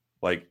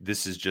like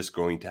this is just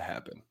going to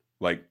happen.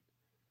 Like,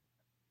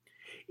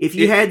 if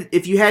you had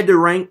to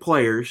rank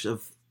players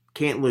of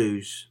can't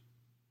lose,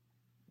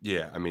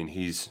 yeah, I mean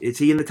is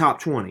he in the top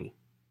 20?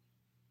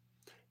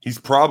 He's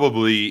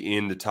probably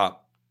in the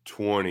top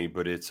 20,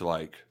 but it's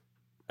like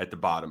at the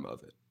bottom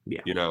of it.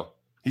 Yeah,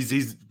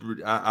 he's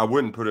I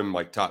wouldn't put him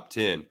like top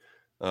 10.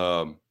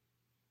 And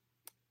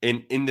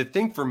the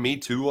thing for me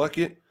too,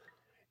 Luckett,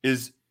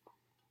 is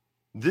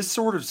this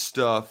sort of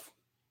stuff.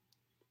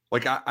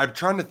 Like I'm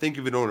trying to think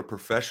of it on a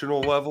professional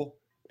level.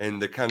 And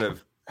the kind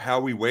of how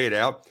we weigh it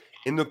out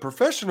in the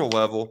professional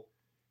level,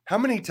 how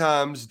many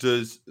times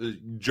does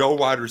Joe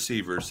wide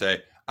receiver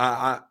say,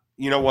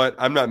 you know what?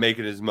 I'm not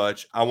making as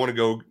much. I want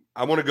to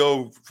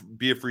go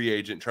be a free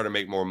agent, try to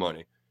make more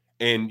money.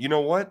 And you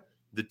know what?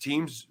 The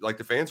teams, like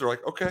the fans are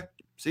like, okay,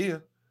 see ya.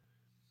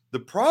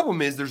 The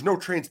problem is there's no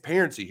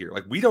transparency here.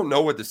 Like we don't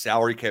know what the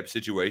salary cap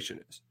situation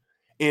is.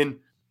 And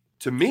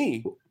to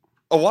me,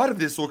 a lot of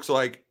this looks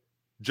like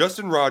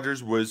Justin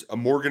Rogers was a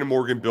Morgan &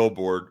 Morgan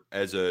billboard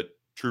as a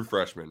true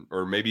freshman,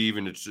 or maybe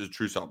even a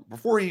true sophomore,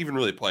 before he even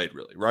really played,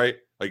 right?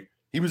 Like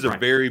he was a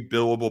very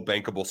billable,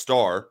 bankable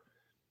star.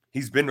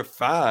 He's been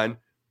fine,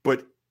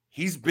 but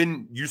he's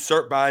been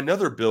usurped by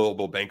another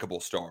billable,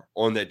 bankable star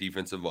on that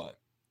defensive line.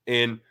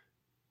 And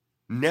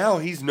now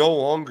he's no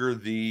longer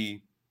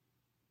the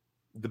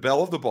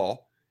belle of the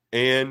ball,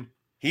 and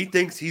he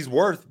thinks he's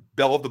worth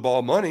bell of the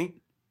ball money.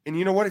 And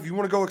you know what? If you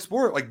want to go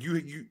explore it, like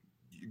you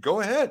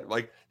go ahead.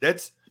 Like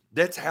that's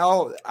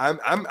how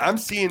I'm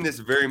seeing this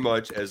very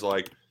much as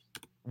like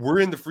we're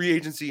in the free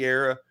agency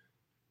era.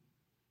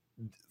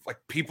 Like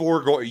people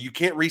are going, you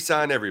can't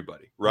re-sign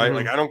everybody, right? Mm-hmm.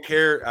 Like I don't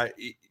care.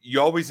 You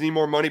always need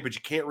more money, but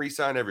you can't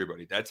re-sign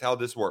everybody. That's how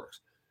this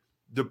works.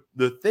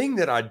 The thing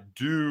that I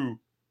do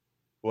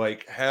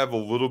like have a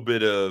little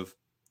bit of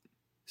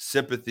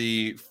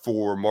sympathy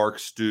for Mark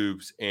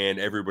Stoops and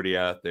everybody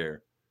out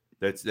there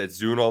that's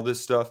doing all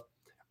this stuff.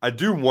 I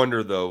do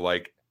wonder though,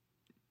 like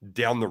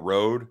down the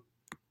road,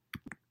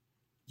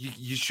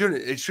 you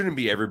shouldn't. It shouldn't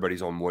be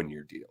everybody's on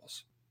 1-year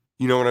deals.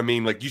 You know what I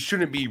mean? Like you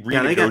shouldn't be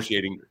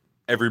renegotiating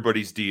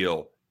everybody's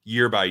deal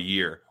year by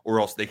year, or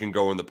else they can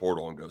go in the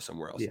portal and go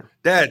somewhere else. Yeah.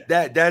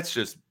 That's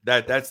just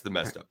that's the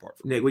messed up part.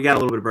 Nick, we got a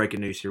little bit of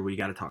breaking news here we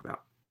got to talk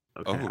about.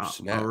 Okay,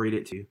 snap. I'll read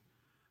it to you.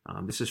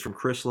 This is from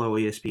Chris Lowe,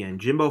 ESPN.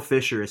 Jimbo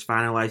Fisher is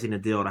finalizing a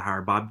deal to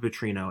hire Bobby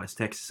Petrino as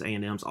Texas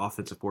A&M's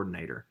offensive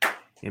coordinator,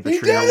 and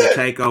Petrino will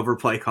take over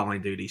play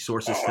calling duty.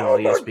 Sources tell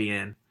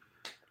ESPN.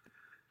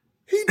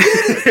 He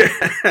did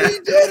it. He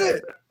did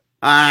it.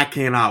 I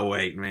cannot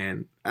wait,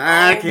 man.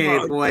 I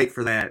can't wait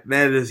for that.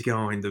 That is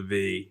going to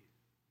be.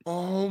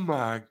 Oh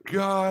my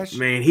gosh,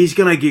 man! He's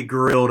gonna get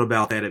grilled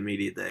about that at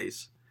media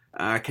days.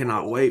 I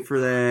cannot wait for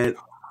that.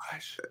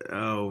 Gosh.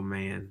 Oh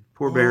man,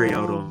 poor Barry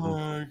Odom. Oh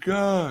my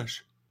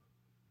gosh.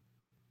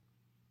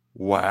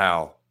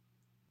 Wow.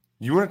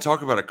 You want to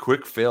talk about a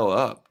quick fail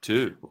up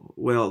too?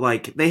 Well,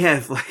 like they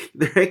have like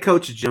their head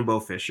coach is Jimbo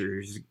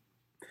Fisher.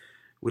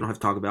 We don't have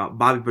to talk about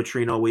Bobby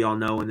Petrino. We all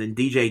know, and then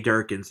DJ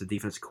Durkin's the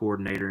defense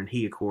coordinator, and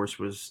he of course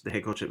was the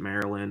head coach at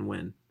Maryland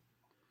when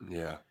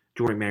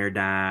Jordan McNair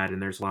died.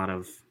 And there's a lot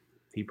of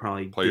he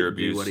probably player didn't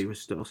abuse. Do what he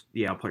was still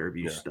player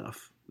abuse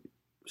stuff.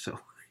 So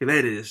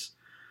that is,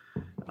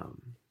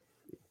 and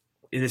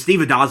then Steve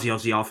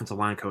Adazio's the offensive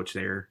line coach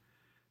there.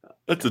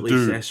 That's at a least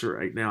dude. that's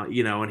right now,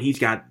 and he's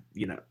got,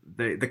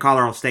 the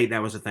Colorado State,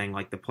 that was a thing,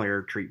 like the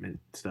player treatment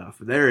stuff.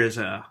 There is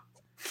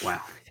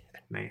wow,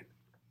 man.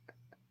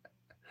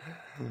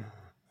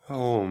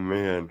 Oh,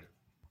 man.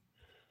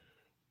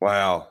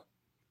 Wow.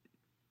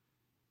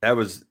 That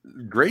was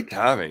great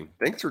timing.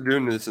 Thanks for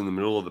doing this in the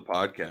middle of the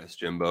podcast,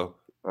 Jimbo.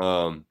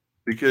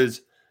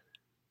 Because,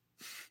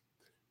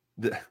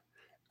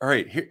 all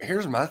right,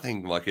 here's my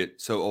thing, Luckett.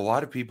 So a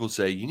lot of people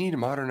say, you need to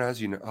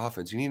modernize your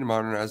offense. You need to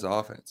modernize the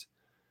offense.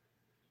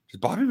 Does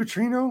Bobby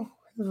Petrino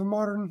have a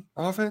modern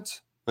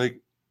offense?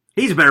 Like,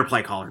 he's a better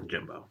play caller than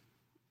Jimbo.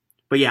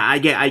 But yeah, I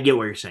get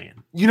what you're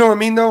saying. You know what I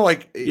mean, though?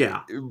 Like,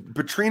 yeah,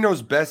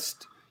 Petrino's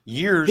best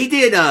years. He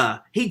did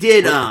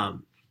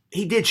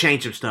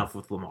change some stuff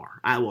with Lamar.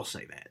 I will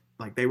say that.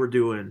 Like they were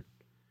doing.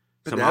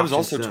 But that was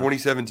also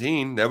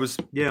 2017. That was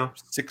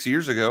 6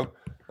 years ago.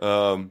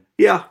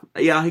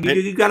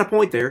 You got a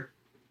point there.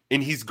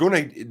 And he's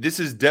going to.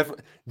 This is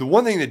definitely the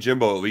one thing that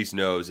Jimbo at least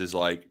knows is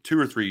like 2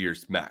 or 3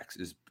 years max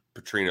is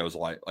Petrino's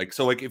like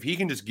so like if he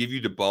can just give you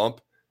the bump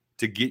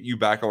to get you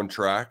back on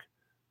track,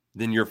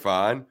 then you're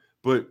fine.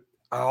 But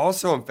I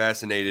also am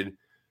fascinated.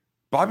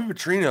 Bobby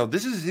Petrino,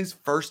 this is his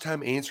first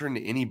time answering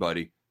to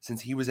anybody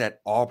since he was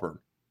at Auburn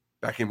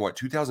back in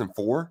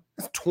 2004?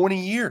 That's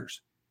 20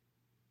 years.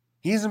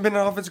 He hasn't been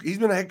an offense. He's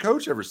been a head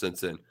coach ever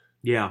since then.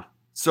 Yeah.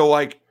 So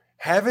like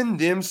having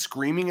them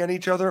screaming at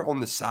each other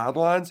on the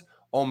sidelines.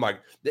 Oh my!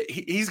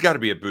 He's got to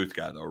be a booth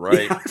guy though,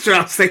 right? Yeah, that's what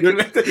I was thinking.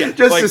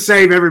 Just to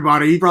save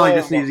everybody, he probably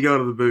just needs to go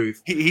to the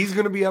booth. He's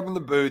going to be up in the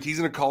booth. He's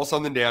going to call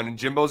something down, and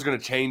Jimbo's going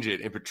to change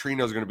it, and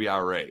Petrino's going to be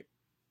irate.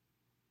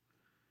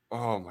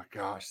 Oh my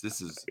gosh,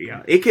 this is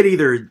It could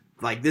either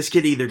this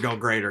could either go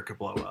great or it could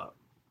blow up.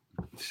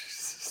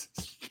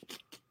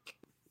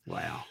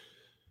 Wow.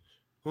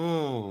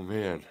 Oh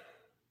man.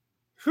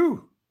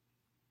 Whew.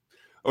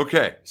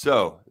 Okay,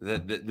 so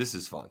this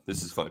is fun.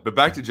 This is fun. But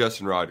back to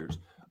Justin Rogers.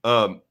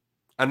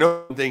 I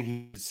know one thing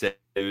he said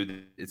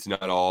that it's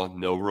not all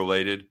no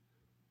related.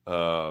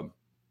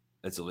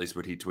 That's at least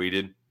what he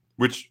tweeted,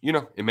 which,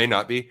 it may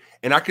not be.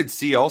 And I could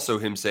see also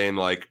him saying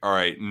like, all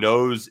right,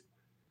 knows,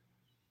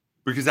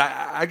 because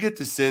I get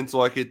the sense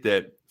like it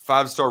that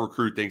 5-star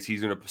recruit thinks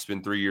he's going to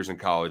spend 3 years in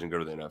college and go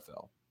to the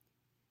NFL.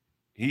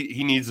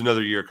 He needs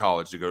another year of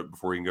college to go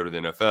before he can go to the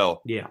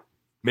NFL. Yeah.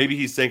 Maybe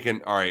he's thinking,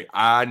 all right,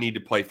 I need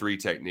to play 3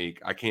 technique.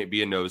 I can't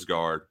be a nose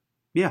guard.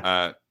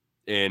 Yeah.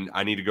 And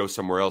I need to go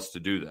somewhere else to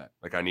do that.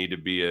 Like I need to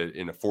be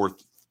in a four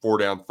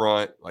down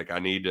front. Like I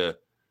need to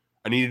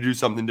do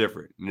something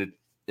different. And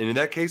in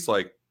that case,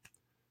 like,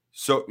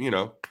 so,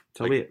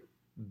 so be it.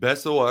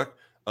 Best of luck.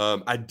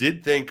 I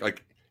did think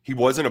like he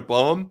wasn't a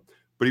bum,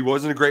 but he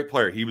wasn't a great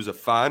player. He was a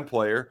fine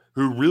player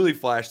who really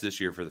flashed this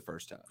year for the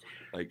first time.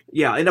 Like,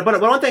 yeah. But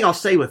one thing I'll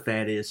say with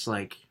that is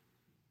like,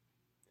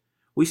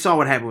 we saw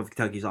what happened with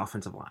Kentucky's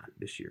offensive line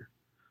this year.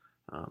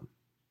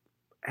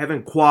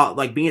 Having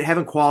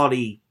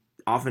quality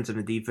offensive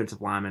and defensive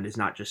linemen is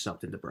not just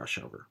something to brush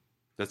over.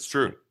 That's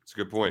true. It's a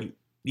good point.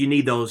 You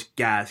need those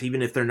guys,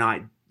 even if they're not,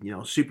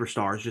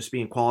 superstars. Just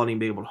being quality and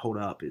being able to hold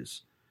up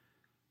is,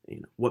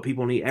 what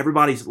people need.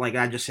 Everybody's, like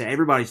I just said,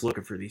 everybody's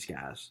looking for these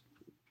guys.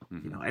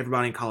 Mm-hmm.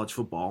 Everybody in college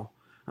football,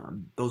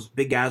 those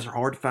big guys are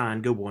hard to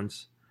find, good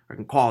ones, or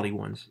quality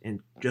ones. And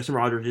Justin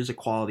Rogers is a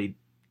quality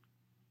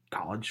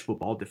college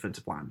football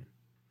defensive lineman.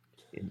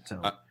 And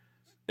so,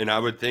 and I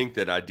would think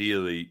that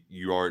ideally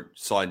you aren't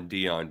sliding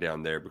Dion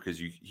down there because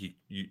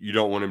you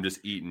don't want him just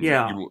eating.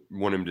 Yeah. You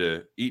want him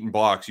to eat in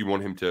blocks. You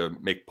want him to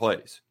make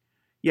plays.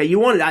 Yeah, you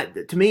want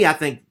it. To me, I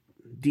think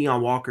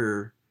Dion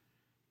Walker,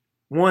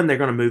 one, they're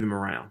going to move him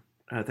around.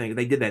 I think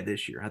they did that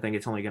this year. I think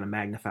it's only going to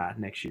magnify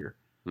next year.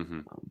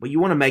 Mm-hmm. But you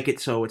want to make it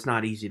so it's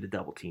not easy to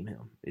double team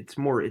him. It's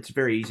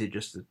very easy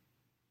just to,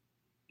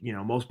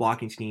 most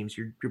blocking schemes,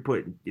 you're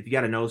putting, if you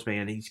got a nose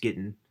man, he's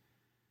getting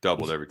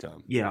doubled every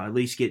time. Yeah, at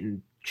least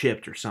getting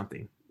chipped or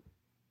something.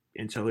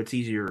 And so it's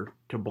easier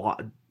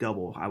to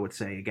double, I would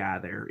say, a guy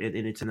there. And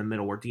it's in the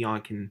middle where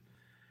Dion can,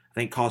 I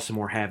think, cause some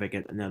more havoc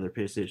at other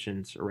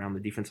positions around the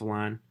defensive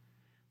line.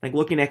 I think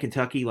looking at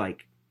Kentucky,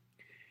 like,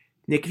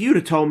 Nick, if you would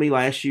have told me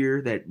last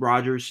year that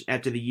Rogers,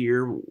 after the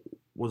year,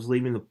 was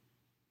leaving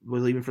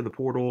for the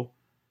portal,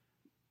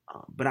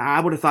 but I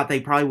would have thought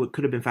they probably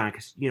could have been fine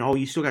because,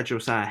 you still got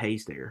Josiah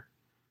Hayes there.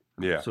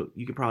 Yeah. So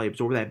you could probably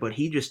absorb that. But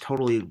he just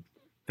totally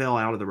fell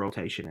out of the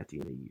rotation at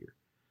the end of the year.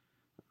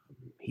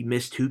 He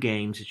missed 2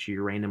 games this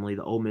year randomly,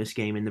 the Ole Miss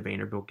game and the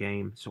Vanderbilt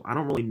game. So I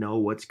don't really know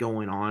what's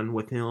going on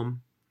with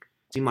him.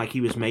 It seemed like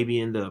he was maybe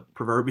in the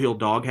proverbial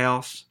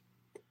doghouse.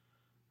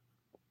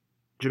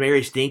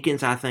 Jamarius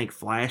Dinkins, I think,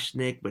 flashed,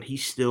 Nick, but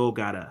he's still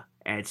got to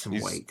add some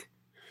weight.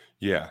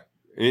 Yeah.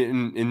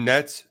 And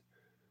that's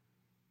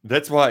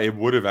why it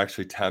would have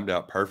actually timed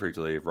out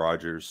perfectly if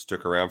Rogers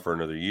stuck around for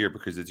another year,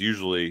 because it's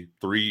usually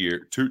 3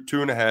 years,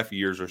 2.5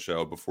 years or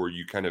so before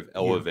you kind of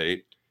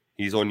elevate.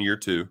 Yeah. He's on year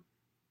 2.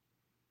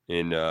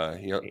 And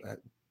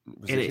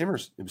it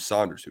was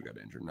Saunders who got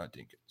injured, not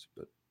Dinkins.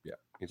 But yeah,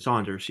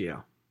 Saunders,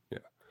 yeah. Yeah.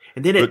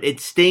 And then it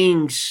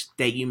stings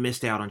that you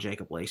missed out on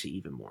Jacob Lacey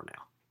even more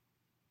now.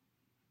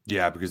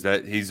 Yeah, because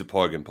he's a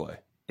plug and play.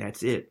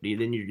 That's it.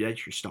 Then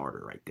that's your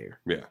starter right there.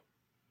 Yeah,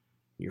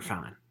 you're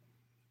fine.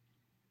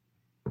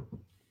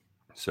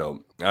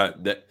 So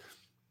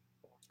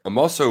I'm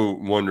also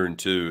wondering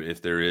too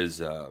if there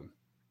is a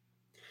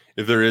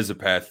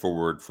path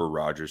forward for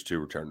Rogers to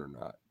return or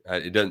not.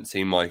 It doesn't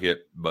seem like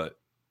it, but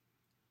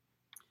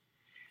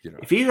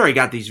if he's already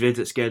got these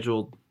visits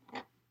scheduled,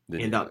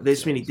 and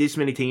this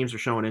many teams are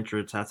showing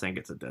interest, I think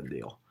it's a done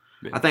deal.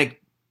 Yeah. I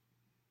think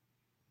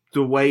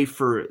the way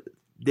for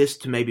this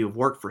to maybe have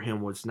worked for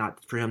him was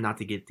not for him not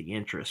to get the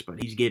interest,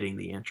 but he's getting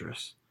the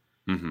interest.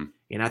 Mm-hmm.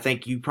 And I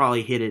think you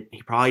probably hit it.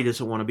 He probably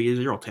doesn't want to be a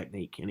zero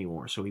technique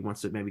anymore, so he wants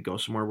to maybe go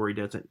somewhere where he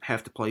doesn't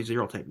have to play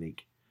zero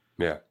technique.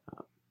 Yeah,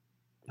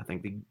 I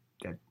think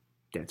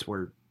that's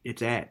where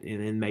it's at,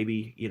 and then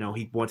maybe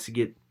he wants to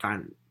get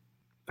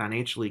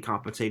financially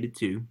compensated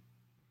too.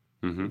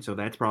 Mm-hmm. So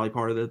that's probably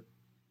part of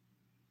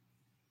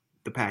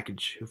the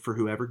package for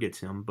whoever gets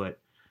him. But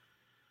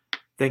I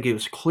think it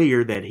was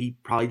clear that he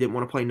probably didn't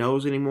want to play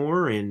nose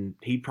anymore, and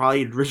he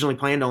probably originally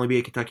planned to only be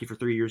at Kentucky for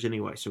 3 years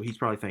anyway. So he's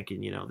probably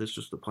thinking, this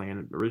was the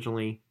plan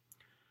originally.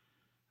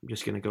 I'm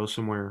just going to go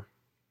somewhere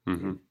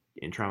mm-hmm.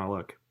 and try my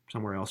luck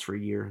somewhere else for a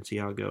year and see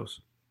how it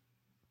goes.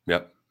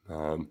 Yep.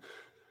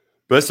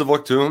 Best of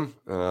luck to him.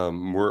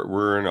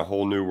 We're in a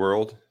whole new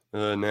world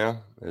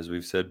now, as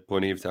we've said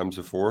plenty of times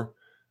before.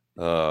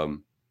 But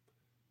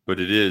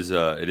it is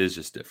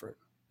just different.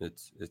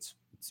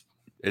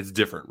 It's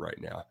different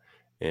right now.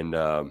 And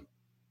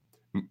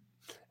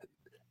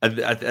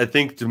I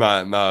think to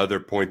my other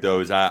point though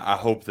is I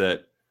hope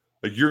that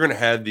you're going to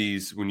have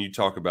these when you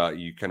talk about,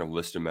 you kind of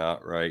list them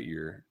out, right?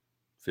 Your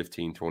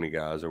 15, 20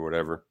 guys or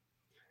whatever.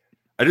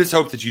 I just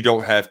hope that you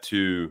don't have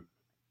to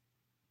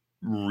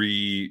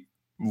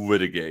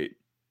relitigate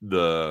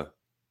and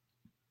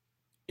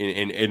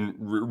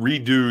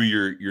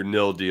redo your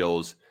nil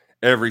deals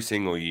every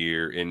single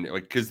year, and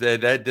because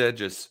that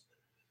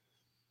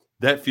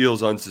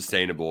feels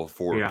unsustainable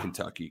for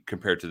Kentucky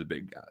compared to the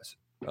big guys,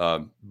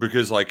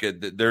 because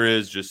there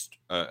is just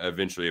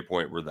eventually a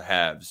point where the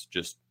haves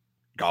just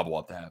gobble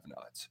up the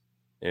have-nots.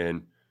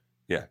 And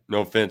yeah,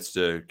 no offense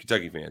to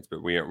Kentucky fans,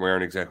 but we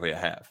aren't exactly a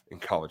have in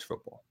college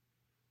football.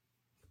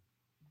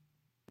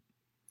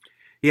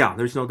 Yeah,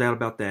 there's no doubt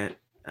about that.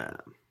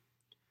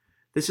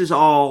 This is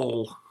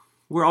all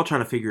we're all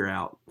trying to figure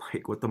out,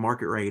 what the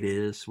market rate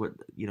is, what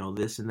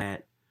this and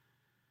that.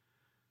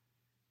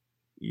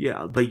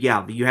 Yeah, but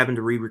you having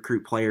to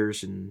re-recruit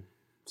players and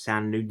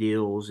sign new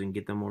deals and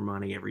get them more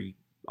money every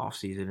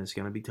offseason is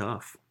going to be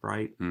tough,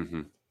 right?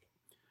 Mm-hmm.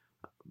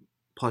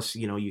 Plus,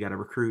 you got to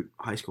recruit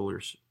high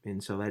schoolers,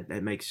 and so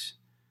that makes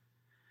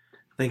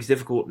things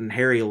difficult and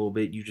hairy a little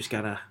bit. You just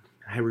got to.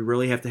 We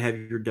really have to have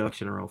your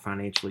ducks in a row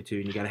financially too,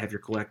 and you got to have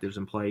your collectives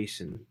in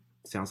place. And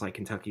it sounds like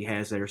Kentucky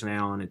has theirs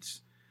now, and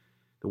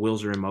the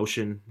wheels are in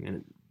motion,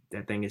 and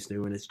that thing is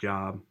doing its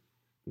job.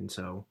 And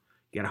so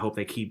you got to hope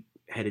they keep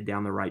headed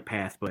down the right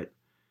path. But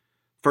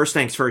first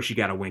things first, you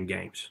got to win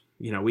games.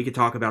 We could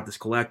talk about this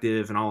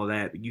collective and all of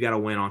that, but you got to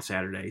win on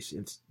Saturdays.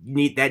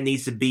 That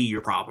needs to be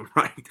your problem,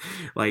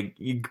 right?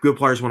 Good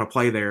players want to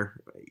play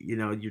there.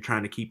 You're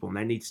trying to keep them.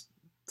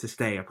 to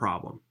stay a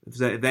problem.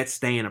 If that's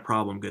staying a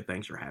problem, good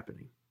things are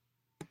happening.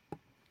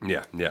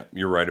 Yeah,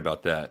 you're right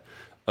about that.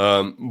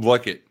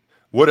 Luckett,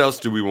 what else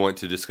do we want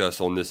to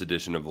discuss on this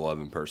edition of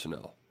 11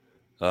 Personnel?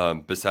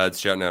 Besides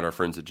shouting out our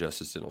friends at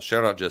Justice Dental.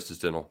 Shout out Justice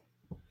Dental.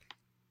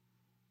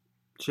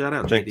 Shout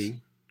out, Thanks. JD.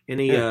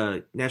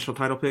 Any national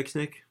title picks,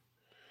 Nick?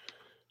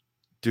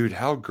 Dude,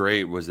 how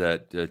great was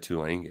that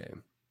Tulane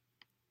game?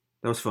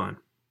 That was fun.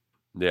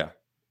 Yeah,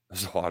 it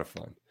was a lot of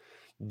fun.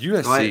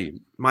 USC.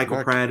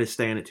 Michael Pratt is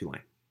staying at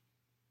Tulane.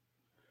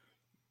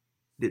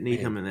 Didn't need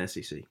him in the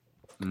SEC.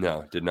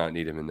 No, did not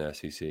need him in the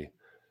SEC.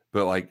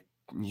 But like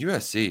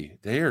USC,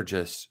 they are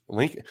just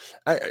Lincoln.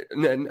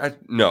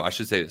 I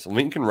should say this.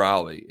 Lincoln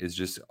Riley is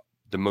just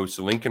the most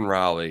Lincoln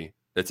Riley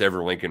that's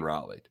ever Lincoln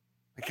Riley'd.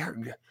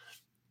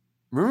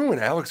 Remember when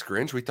Alex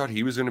Grinch, we thought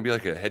he was going to be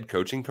like a head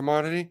coaching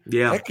commodity?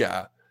 Yeah. That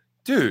guy,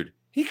 dude,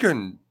 he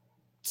couldn't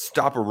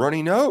stop a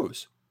runny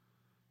nose.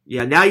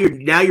 Yeah, now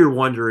you're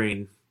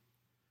wondering,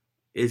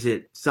 is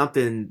it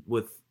something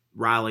with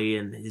Riley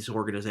and his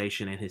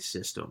organization and his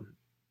system?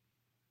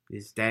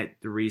 Is that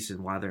the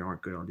reason why they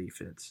aren't good on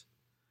defense?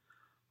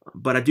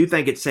 But I do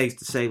think it's safe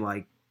to say,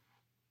 like,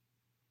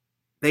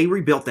 they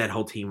rebuilt that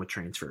whole team with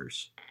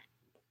transfers.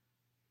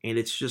 And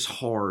it's just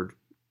hard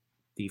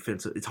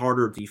defensive. It's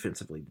harder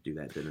defensively to do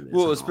that than it is.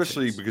 Well,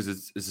 especially because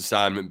it's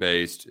assignment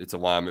based, it's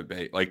alignment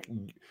based. Like,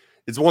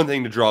 it's one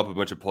thing to drop a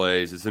bunch of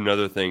plays. It's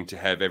another thing to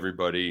have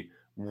everybody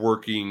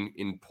working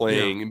and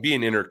playing and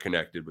being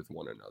interconnected with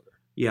one another.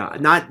 Yeah,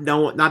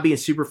 not being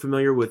super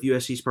familiar with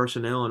USC's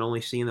personnel and only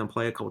seeing them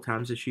play a couple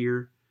times this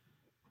year.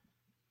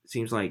 It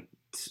seems like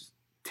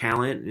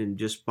talent and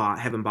just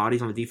having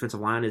bodies on the defensive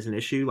line is an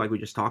issue, like we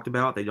just talked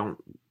about. They don't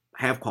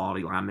have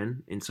quality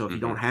linemen, and so if you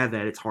don't have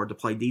that, it's hard to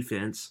play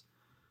defense.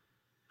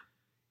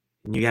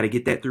 And you got to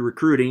get that through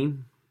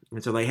recruiting,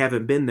 and so they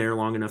haven't been there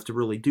long enough to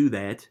really do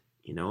that.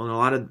 And a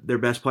lot of their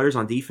best players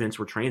on defense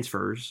were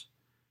transfers.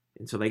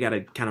 And so they got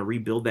to kind of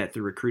rebuild that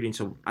through recruiting.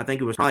 So I think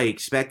it was probably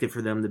expected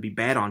for them to be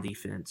bad on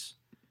defense.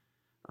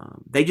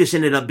 They just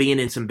ended up being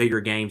in some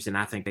bigger games than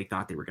I think they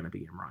thought they were going to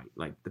be in, right?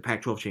 Like the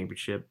Pac-12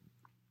 championship,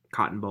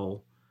 Cotton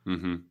Bowl.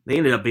 Mm-hmm. They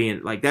ended up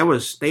being like they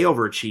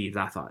overachieved,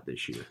 I thought,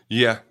 this year.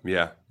 Yeah.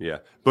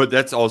 But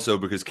that's also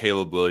because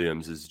Caleb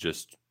Williams is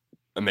just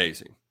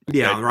amazing.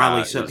 Yeah,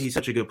 Riley, he's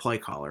such a good play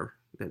caller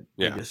that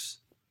they just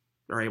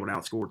are able to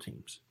outscore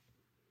teams.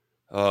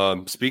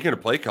 Speaking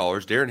of play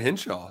callers, Darren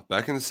Henshaw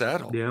back in the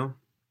saddle. Yeah.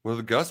 With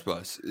the Gus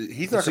bus.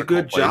 That's a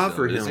good job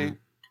for him.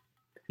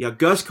 Yeah,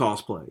 Gus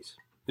calls plays.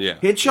 Yeah.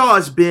 Henshaw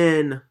has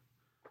been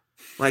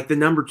like the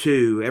number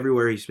 2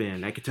 everywhere he's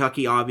been. At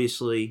Kentucky,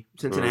 obviously.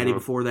 Cincinnati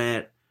before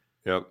that.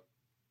 Yep.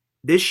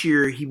 This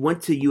year, he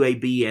went to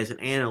UAB as an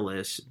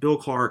analyst. Bill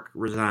Clark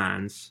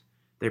resigns.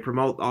 They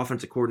promote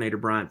offensive coordinator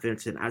Bryant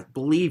Vincent. I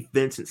believe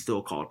Vincent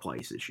still called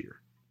plays this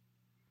year.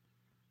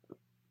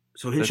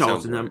 So Henshaw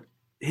was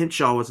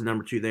the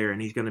number 2 there,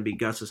 and he's going to be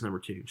Gus's number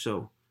 2.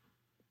 So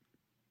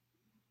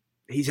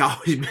he's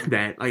always been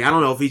that. Like, I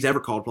don't know if he's ever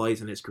called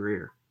plays in his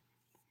career.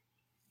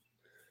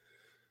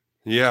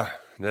 Yeah,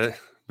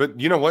 but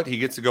you know what? He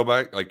gets to go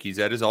back. Like, he's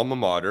at his alma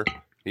mater.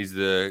 He's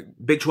the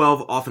Big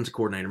 12 offensive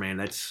coordinator, man.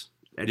 That's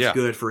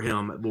good for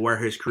him. Where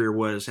his career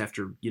was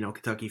after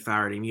Kentucky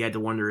fired him, you had to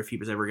wonder if he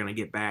was ever going to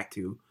get back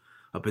to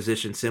a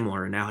position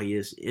similar, and now he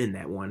is in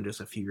that one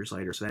just a few years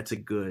later. So that's a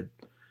good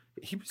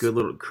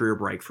little career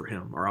break for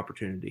him, or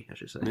opportunity, I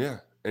should say. Yeah,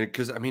 and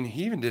because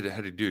he even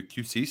had to do a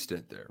QC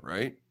stint there,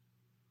 right?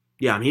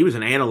 Yeah, he was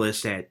an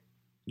analyst at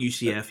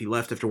UCF. He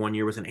left after 1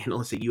 year, was an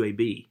analyst at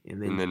UAB,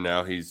 and then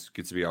now he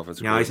gets to be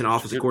offensive. Now he's an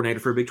offensive coordinator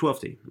for a Big 12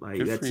 team. Like,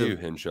 good that's for you,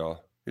 Henshaw.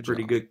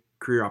 Good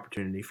career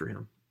opportunity for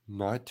him.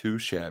 Not too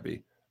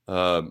shabby.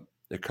 A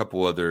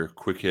couple other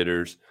quick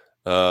hitters.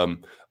 My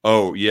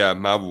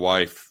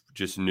wife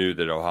just knew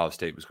that Ohio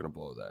State was going to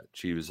blow that.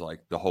 She was like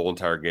the whole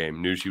entire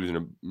game knew she was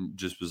going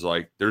to was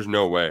like, there's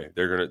no way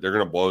they're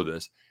gonna blow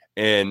this.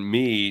 And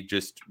me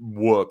just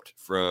whooped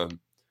from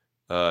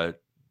the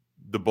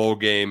bowl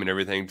game and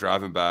everything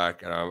driving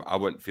back, and I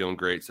wasn't feeling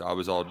great, so I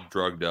was all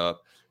drugged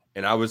up,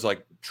 and I was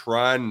like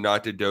trying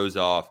not to doze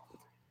off.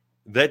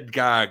 That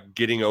guy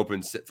getting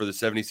open for the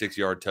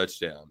 76-yard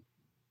touchdown.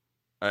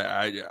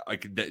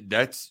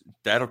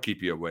 That'll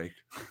keep you awake.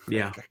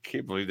 Yeah. I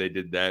can't believe they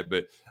did that,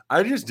 but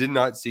I just did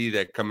not see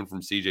that coming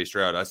from CJ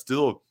Stroud. I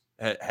still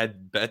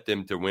had bet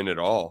them to win it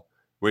all,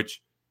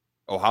 which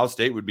Ohio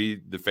State would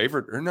be the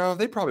favorite. Or no,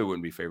 they probably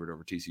wouldn't be favored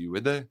over TCU,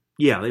 would they?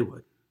 Yeah, they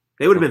would.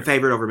 They would have been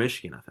favored over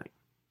Michigan, I think.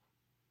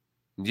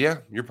 Yeah,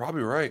 you're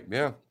probably right.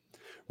 Yeah.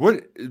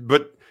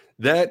 But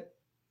that,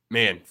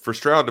 man, for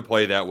Stroud to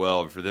play that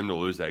well and for them to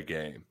lose that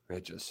game,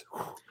 it just.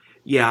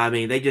 Yeah,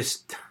 they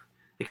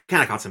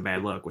kind of caught some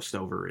bad luck with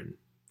Stover and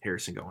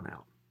Harrison going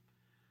out.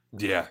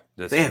 Yeah.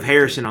 If they have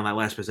Harrison on that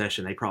last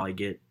possession, they probably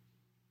get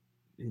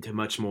into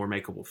much more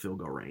makeable field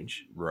goal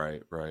range.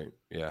 Right.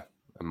 Yeah,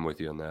 I'm with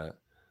you on that.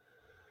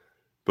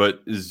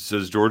 But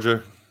says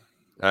Georgia,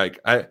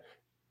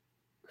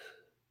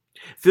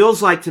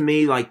 feels like to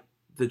me like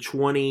the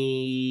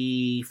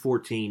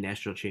 2014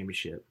 national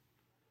championship.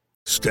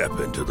 Step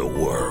into the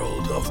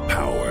world of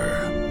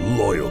power,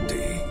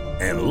 loyalty,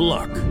 and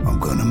luck. I'm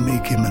gonna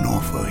make him an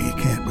offer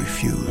he can't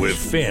refuse. With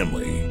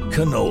family,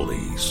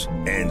 cannolis,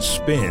 and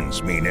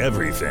spins mean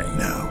everything.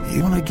 Now,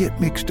 you wanna get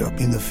mixed up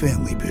in the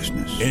family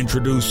business.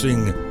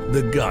 Introducing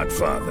The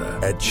Godfather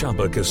at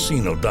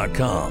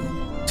ChumbaCasino.com.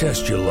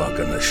 Test your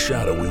luck in the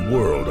shadowy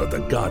world of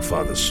The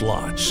Godfather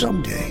slot.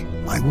 Someday,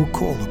 I will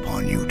call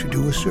upon you to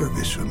do a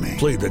service for me.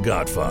 Play The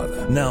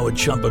Godfather now at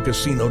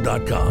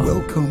ChumbaCasino.com.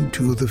 Welcome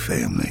to the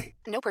family.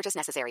 No purchase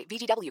necessary.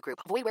 VGW Group.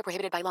 Void where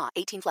prohibited by law.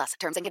 18+.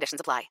 Terms and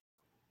conditions apply.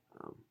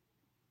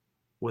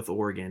 With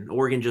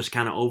Oregon just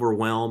kind of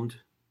overwhelmed.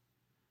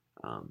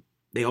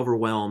 They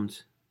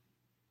overwhelmed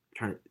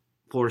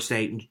Florida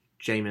State and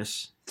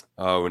Jameis.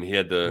 Oh, when he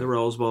had the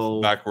Rose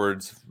Bowl.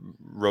 Backwards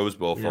Rose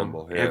Bowl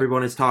fumble. Yeah.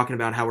 Everyone is talking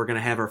about how we're going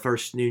to have our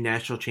first new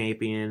national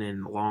champion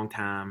in a long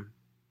time.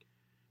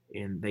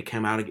 And they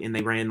came out and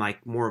they ran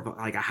like more of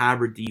a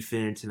hybrid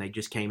defense, and they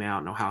just came out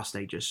and Ohio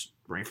State just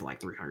ran for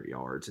like 300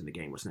 yards, and the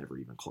game was never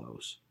even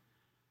close.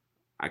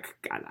 I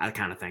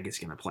kind of think it's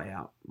going to play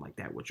out like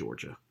that with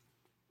Georgia.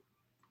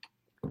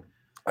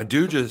 I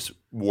do just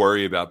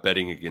worry about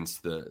betting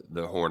against the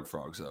Horned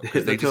Frogs though.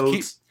 They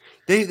just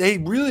they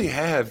really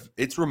have.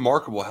 It's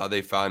remarkable how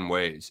they find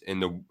ways.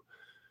 And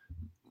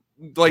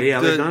they've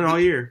done it all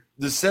year.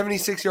 The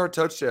 76-yard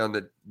touchdown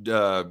that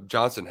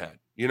Johnson had,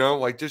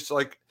 just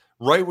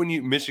right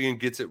when Michigan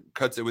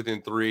cuts it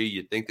within 3,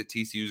 you think that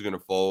TCU is going to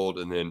fold,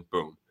 and then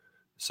boom.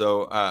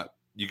 So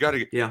you got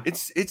to. Yeah.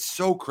 It's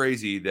so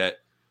crazy that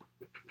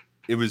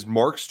it was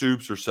Mark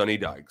Stoops or Sonny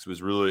Dykes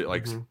was really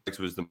Dykes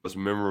was the most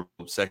memorable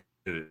second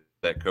of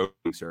that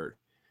coaching search,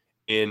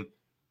 and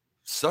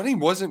Sonny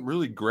wasn't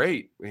really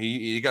great.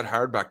 He got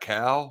hired by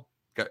Cal,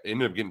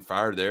 ended up getting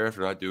fired there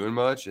after not doing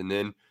much, and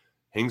then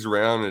hangs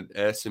around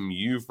at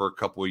SMU for a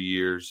couple of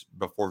years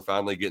before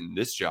finally getting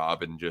this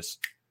job, and just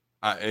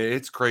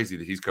it's crazy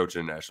that he's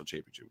coaching a national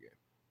championship game.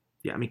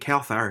 Yeah, I mean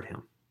Cal fired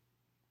him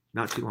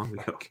not too long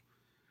ago.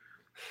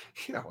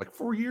 Yeah, like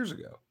 4 years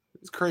ago.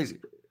 It's crazy.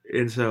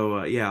 And so,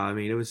 I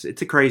mean,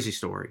 it's a crazy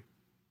story.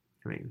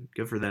 I mean,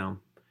 good for them.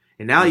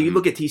 And now you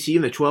look at TCU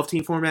in the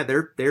 12-team format;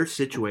 they're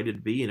situated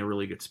to be in a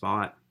really good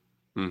spot.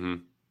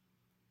 Mm-hmm.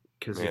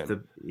 Because if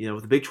the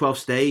Big 12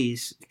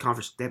 stays,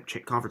 conference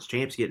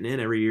champs getting in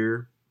every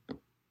year.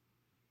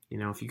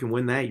 If you can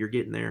win that, you're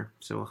getting there.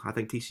 So I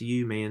think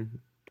TCU, man,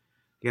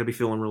 you got to be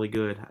feeling really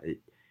good.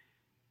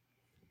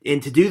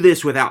 And to do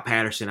this without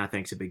Patterson, I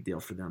think is a big deal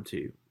for them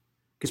too,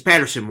 because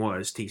Patterson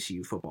was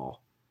TCU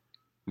football.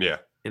 Yeah.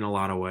 In a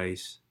lot of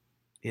ways.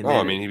 He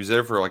was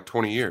there for like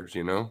 20 years,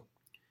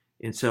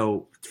 And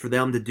so for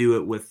them to do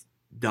it with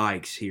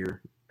Dykes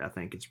here, I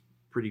think it's a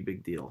pretty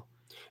big deal.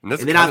 And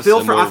then I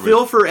feel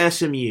for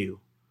SMU.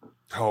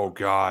 Oh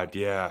God,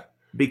 yeah.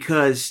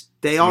 Because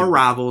they are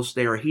rivals.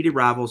 They are heated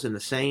rivals both in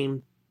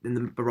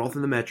the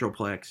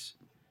Metroplex.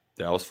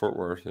 Dallas Fort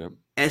Worth, yeah.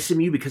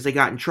 SMU, because they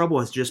got in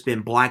trouble, has just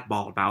been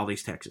blackballed by all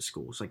these Texas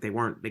schools. Like they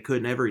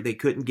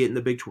couldn't get in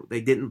the Big 12.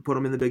 They didn't put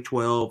them in the Big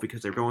 12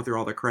 because they're going through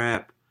all their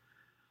crap.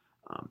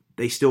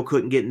 They still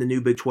couldn't get in the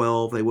new Big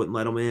 12. They wouldn't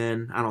let them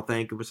in. I don't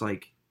think it was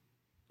like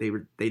they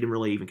didn't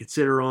really even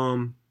consider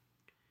them.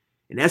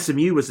 And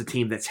SMU was a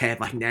team that's had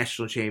like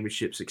national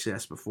championship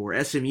success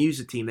before. SMU's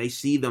a team, they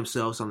see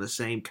themselves on the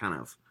same kind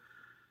of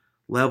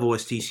level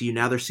as TCU.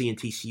 Now they're seeing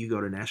TCU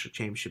go to national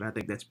championship. I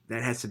think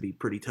that has to be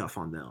pretty tough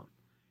on them.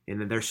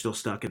 And then they're still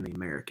stuck in the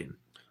American.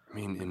 I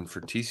mean, and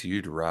for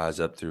TCU to rise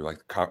up through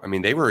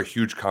they were a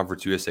huge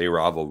Conference USA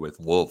rival with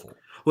Louisville.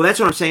 Well, that's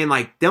what I'm saying.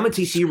 Like, them and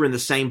TCU were in the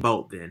same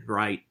boat then,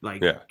 right?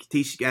 Like, yeah.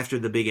 TCU after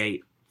the Big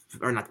 8,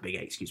 or not the Big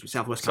 8, excuse me,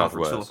 Southwest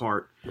Conference fell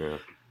apart. Yeah.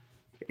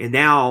 And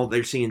now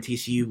they're seeing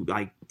TCU,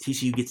 like,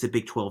 TCU gets the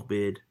Big 12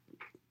 bid.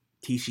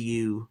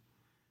 TCU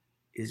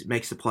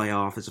makes the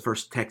playoff. It's the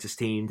first Texas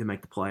team to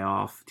make the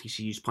playoff.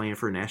 TCU's playing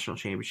for a national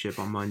championship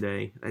on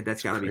Monday.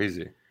 That's got to be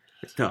crazy.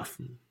 It's tough.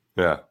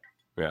 Yeah.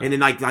 Yeah. And then,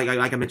 like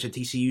I mentioned,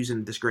 TCU's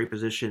in this great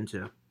position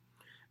to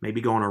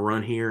maybe go on a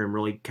run here and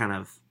really kind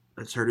of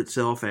assert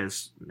itself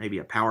as maybe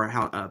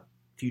a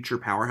future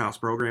powerhouse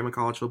program in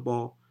college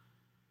football,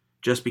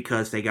 just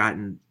because they got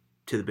into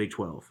the Big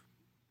 12,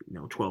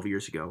 12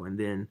 years ago, and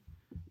then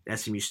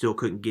SMU still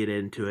couldn't get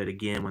into it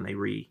again when they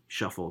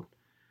reshuffled.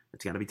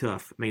 It's got to be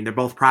tough. I mean, they're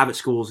both private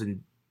schools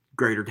in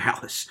Greater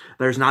Dallas.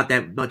 There's not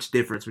that much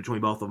difference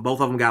between both of them.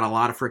 Both of them got a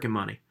lot of freaking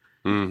money.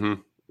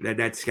 Mm-hmm.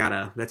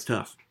 That's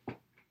tough.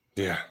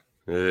 Yeah.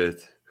 You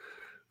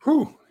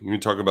can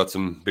talk about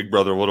some big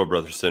brother, little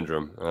brother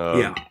syndrome.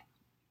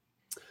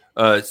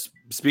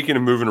 Speaking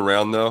of moving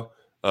around, though,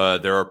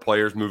 there are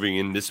players moving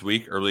in this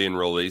week. Early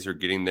enrollees are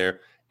getting there.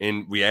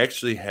 And we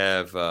actually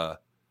have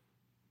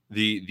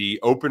the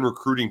open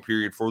recruiting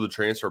period for the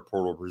transfer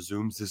portal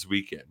resumes this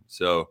weekend.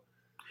 So,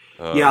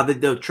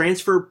 the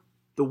transfer,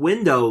 the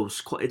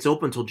windows, it's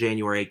open until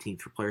January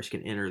 18th where players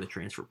can enter the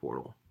transfer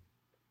portal.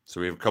 So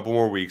we have a couple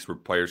more weeks where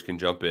players can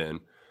jump in.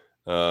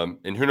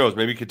 And who knows,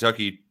 maybe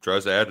Kentucky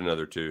tries to add one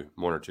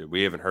or two.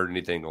 We haven't heard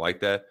anything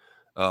like that.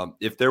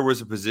 If there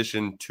was a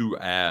position to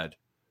add,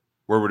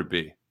 where would it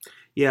be?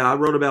 Yeah, I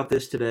wrote about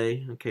this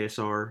today on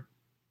KSR.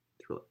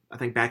 I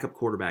think backup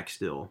quarterback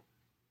still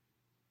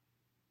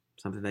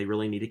something they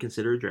really need to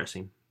consider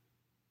addressing.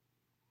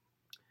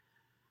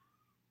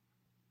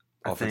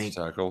 Offensive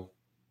tackle.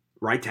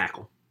 Right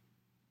tackle,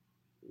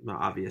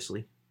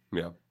 obviously.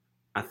 Yeah.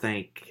 I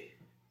think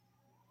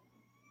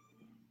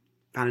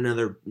find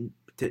another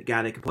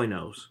guy that can play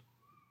nose.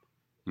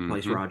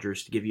 Place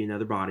Rodgers to give you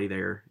another body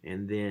there.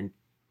 And then,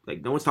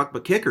 like, no one's talking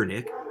about kicker,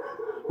 Nick.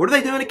 What are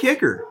they doing at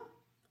kicker?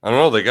 I don't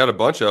know. They got a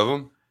bunch of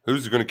them.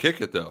 Who's going to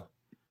kick it, though?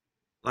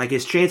 Like,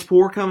 is Chance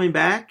Poore coming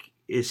back?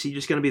 Is he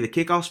just going to be the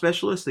kickoff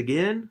specialist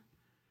again?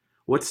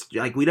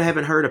 We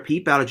haven't heard a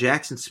peep out of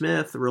Jackson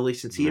Smith really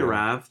since he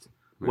arrived.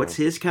 What's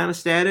his kind of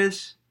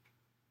status?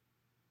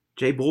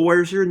 Jay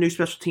Boulware's your new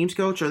special teams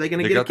coach. Are they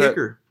going to get a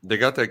kicker? They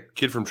got that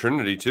kid from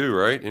Trinity too,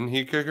 right? Isn't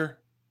he a kicker?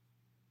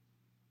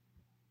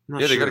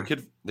 They got a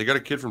kid. They got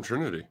a kid from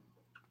Trinity.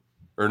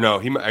 Or no,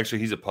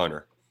 he's a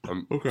punter.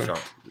 Okay.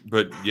 Sorry,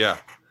 but yeah,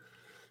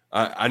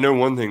 I know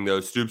one thing though.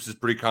 Stoops is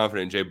pretty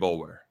confident in Jay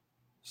Boulware.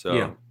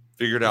 So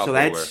figure it out. So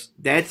that's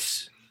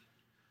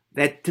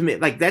that to me.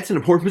 Like, that's an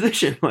important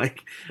position.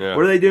 Like, what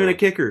are they doing at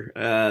kicker?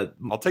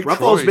 I'll take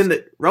Ruffalo's been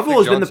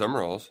the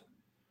Summerall's.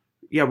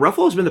 Yeah,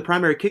 Ruffalo's been the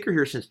primary kicker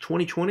here since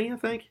 2020, I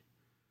think.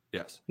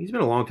 Yes. He's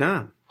been a long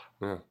time.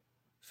 Yeah.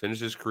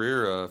 Finished his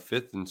career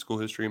 5th in school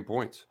history and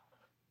points.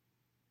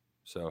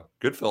 So,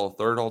 good fellow,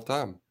 3rd all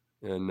time.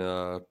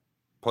 And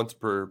punts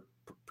per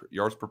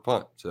yards per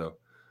punt. So,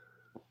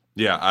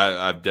 yeah,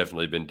 I've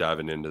definitely been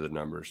diving into the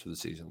numbers for the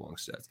season-long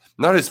stats.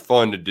 Not as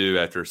fun to do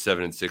after a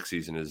 7-6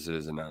 season as it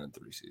is a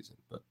 9-3 season.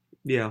 But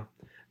yeah.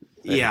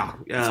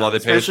 That's why they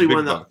pay us big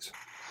bucks.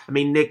 I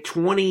mean, Nick,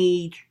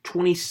 20,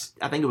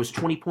 I think it was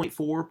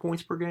 20.4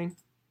 points per game.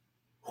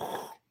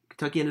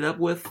 Kentucky ended up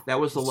with. That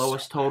was the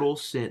lowest total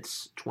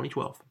since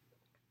 2012.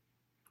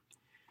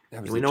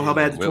 We know how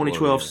bad the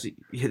 2012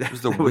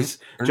 that was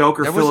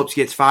Joker Phillips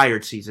gets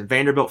fired season.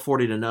 Vanderbilt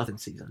 40-0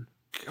 season.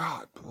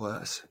 God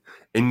bless.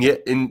 And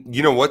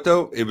you know what,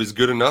 though? It was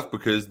good enough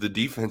because the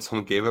defense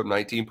only gave up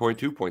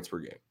 19.2 points per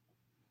game.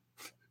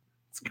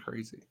 It's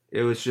crazy.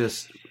 It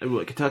was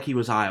Kentucky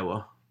was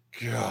Iowa.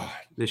 God.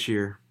 This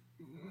year.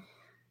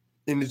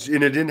 And it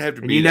didn't have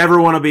to be. You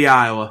never want to be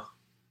Iowa.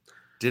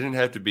 Didn't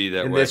have to be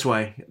that way. This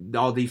way,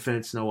 all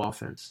defense, no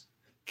offense.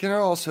 Can I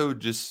also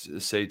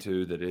just say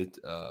too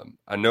that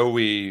I know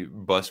we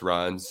bust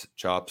Ryan's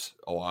chops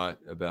a lot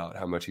about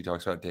how much he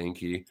talks about Dane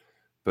Key,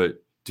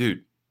 but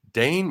dude,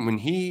 Dane, when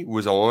he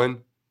was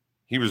on,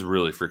 he was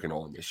really freaking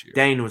on this year.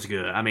 Dane was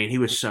good. I mean, he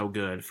was so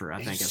good for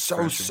He's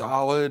so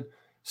solid,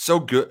 so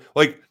good.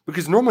 Like,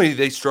 because normally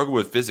they struggle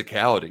with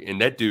physicality, and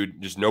that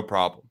dude just no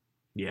problem.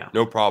 Yeah.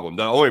 No problem.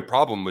 The only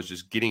problem was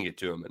just getting it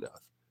to him enough,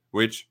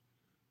 which,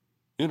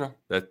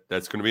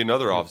 that's going to be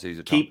another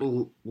offseason. Keep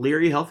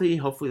Leary healthy.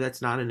 Hopefully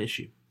that's not an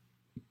issue.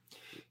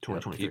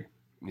 2023.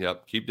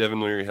 Keep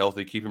Devin Leary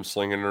healthy. Keep him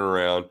slinging it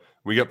around.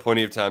 We got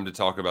plenty of time to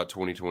talk about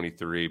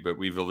 2023, but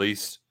we've at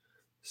least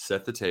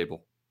set the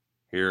table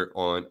here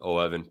on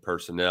 11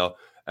 Personnel.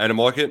 Adam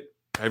Luckett,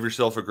 have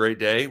yourself a great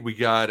day. We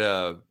got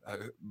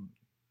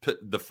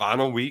the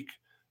final week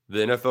of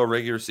the NFL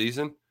regular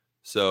season.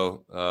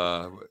 So,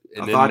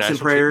 and then thoughts and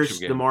prayers,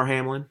 DeMar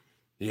Hamlin.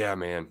 Yeah,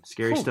 man.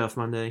 Scary stuff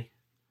Monday.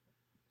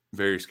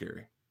 Very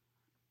scary.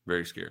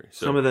 Very scary.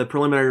 So, some of the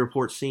preliminary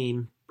reports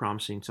seem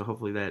promising, so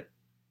hopefully that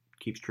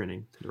keeps trending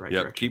in the right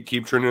direction.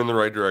 Keep trending in the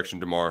right direction,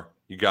 DeMar.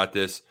 You got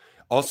this.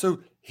 Also,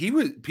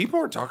 people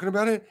aren't talking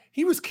about it.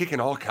 He was kicking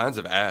all kinds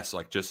of ass,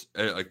 like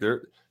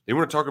they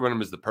want to talk about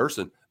him as the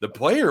person. The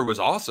player was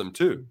awesome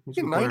too. He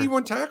had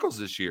 91 tackles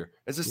this year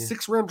as a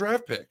 6th-round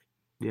draft pick.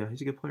 Yeah,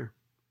 he's a good player.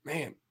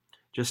 Man.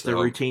 Just the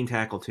routine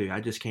tackle, too.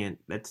 I just can't.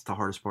 That's the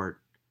hardest part.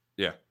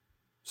 Yeah.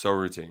 So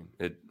routine.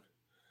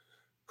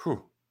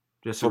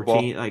 Just football.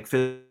 Routine, like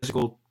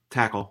physical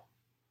tackle.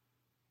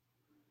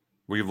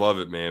 We love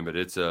it, man, but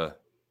it's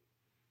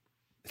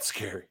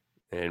scary.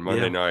 And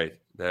Monday night,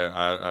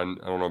 I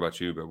don't know about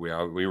you, but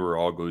we were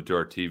all glued to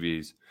our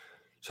TVs,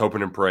 just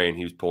hoping and praying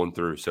he was pulling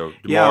through. So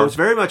DeMar, it was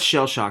very much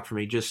shell shock for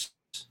me. Just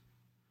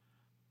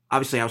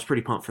obviously, I was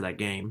pretty pumped for that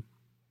game,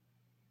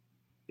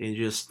 and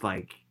just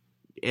like.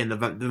 And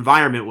the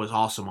environment was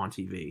awesome on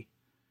TV.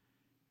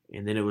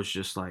 And then it was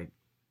just like,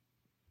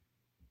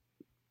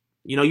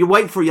 you're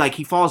waiting for, like,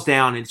 he falls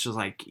down and it's just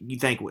like, you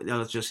think,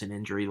 it's just an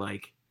injury.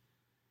 Like,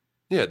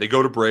 yeah, they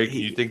go to break.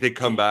 You think they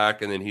come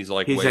back and then he's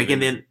like,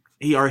 and then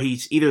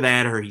he's either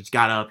that or he's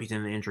got up, he's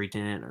in the injury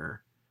tent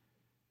or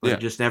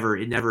that never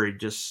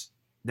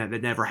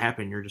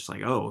happened. You're just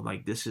like, oh,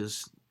 like this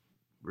is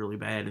really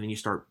bad. And then you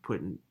start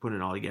putting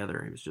it all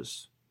together. It was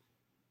just,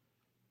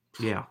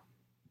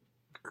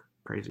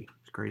 crazy.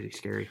 Crazy,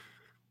 scary.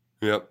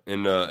 Yep.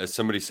 And as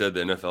somebody said, the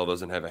NFL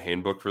doesn't have a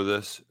handbook for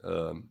this,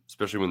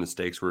 especially when the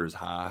stakes were as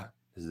high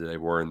as they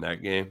were in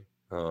that game,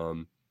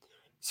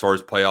 as far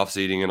as playoff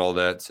seeding and all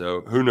that.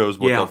 So who knows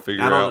what they'll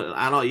figure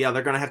out.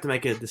 They're going to have to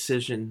make a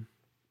decision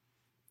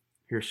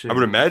here soon. I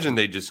would imagine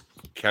they just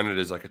count it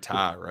as like a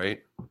tie,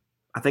 right?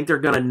 I think they're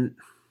going to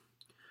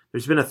 –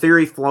 there's been a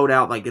theory float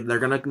out like they're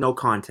going to no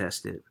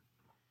contest it.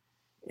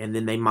 and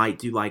then they might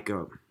do like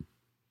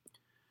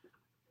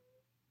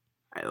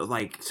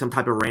some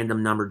type of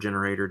random number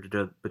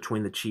generator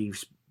between the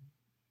Chiefs,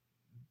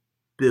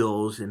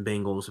 Bills, and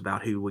Bengals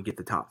about who would get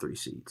the top 3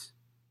 seeds.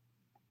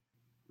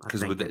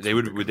 Because would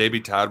they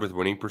be tied with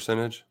winning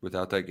percentage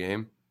without that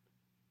game?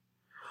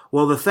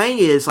 Well, the thing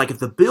is, like, if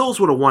the Bills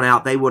would have won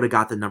out, they would have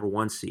got the number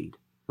 1 seed,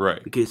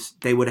 right? Because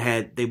they would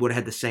have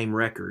had the same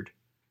record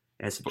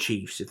as the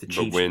Chiefs if the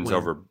Chiefs wins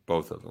over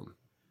both of them.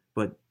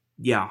 But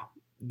yeah,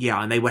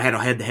 and they would have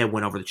had a head-to-head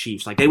win over the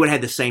Chiefs. Like, they would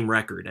have had the same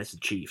record as the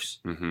Chiefs,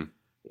 and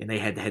they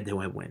had the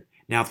head-to-head win.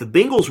 Now, if the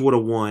Bengals would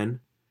have won,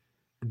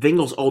 the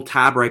Bengals old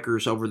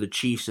tiebreakers over the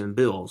Chiefs and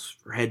Bills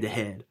for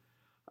head-to-head.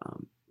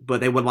 But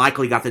they would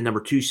likely got the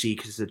number 2 seed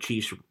because the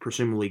Chiefs were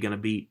presumably going to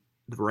beat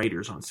the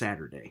Raiders on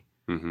Saturday.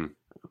 Mm-hmm.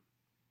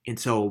 And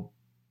so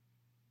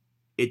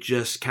it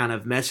just kind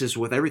of messes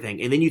with everything.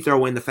 And then you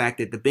throw in the fact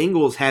that the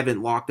Bengals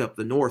haven't locked up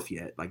the North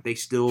yet. Like, they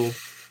still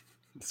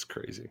it's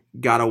crazy.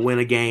 Got to win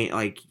a game.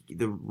 Like,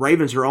 the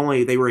Ravens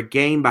they were a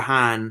game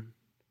behind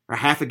or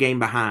half a game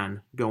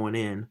behind going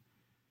in.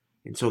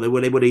 And so they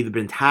would have either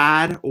been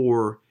tied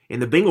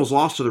and the Bengals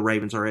lost to the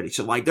Ravens already.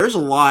 So, like, there's a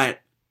lot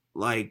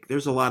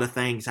of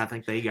things I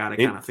think they got to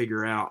kind of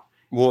figure out.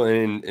 Well,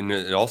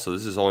 and also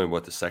this is only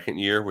the second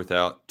year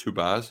without 2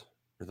 buys,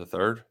 or the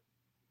third.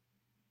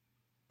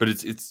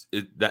 But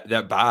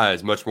that buy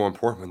is much more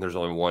important when there's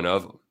only one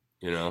of them,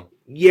 you know?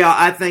 Yeah,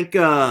 I think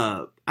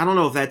I don't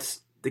know if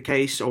that's the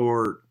case,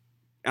 or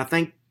I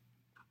think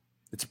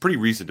it's a pretty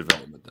recent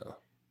development though.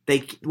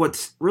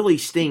 What really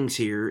stings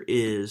here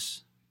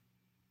is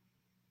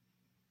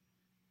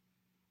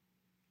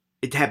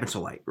it happened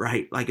so late,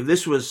 right? Like, if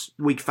this was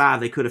week 5,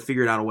 they could have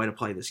figured out a way to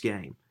play this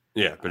game.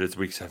 Yeah, but it's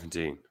week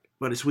 17.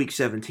 But it's week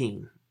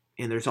 17,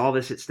 and there's all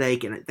this at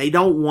stake, and they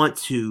don't want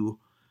to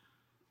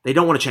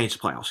change the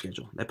playoff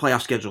schedule. That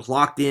playoff schedule is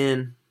locked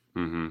in.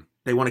 Mm-hmm.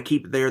 They want to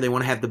keep it there. They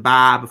want to have the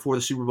bye before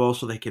the Super Bowl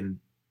so they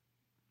can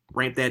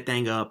ramp that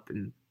thing up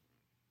and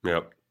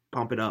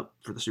pump it up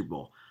for the Super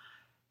Bowl.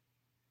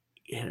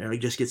 And it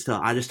just gets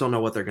tough. I just don't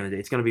know what they're going to do.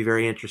 It's going to be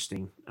very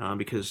interesting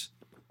because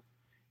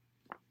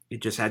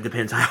it just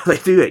depends on how they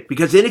do it.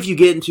 Because then if you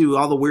get into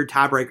all the weird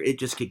tiebreaker, it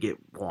just could get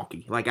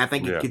wonky. Like, I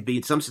think it could be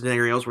in some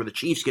scenarios where the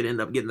Chiefs could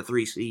end up getting the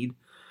 3 seed.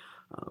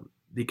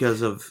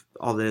 Because of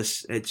all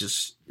this,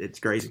 it's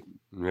crazy.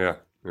 Yeah,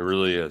 it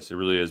really is. It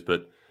really is.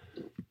 But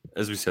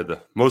as we said,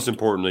 most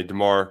importantly,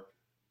 DeMar,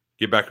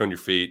 get back on your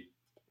feet.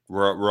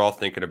 We're all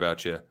thinking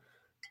about you.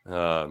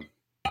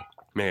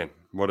 Man,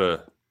 what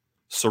a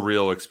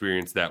surreal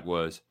experience that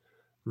was.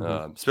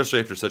 Especially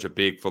after such a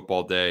big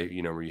football day,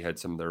 you know, where you had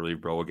some of the early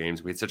bowl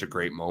games. We had such a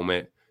great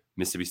moment.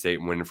 Mississippi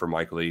State winning for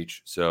Mike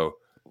Leach. So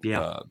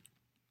that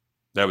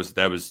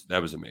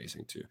was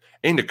amazing too.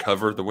 And to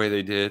cover the way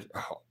they did.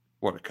 Oh,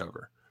 what a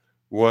cover.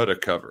 What a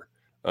cover.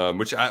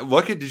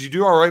 Lucky, did you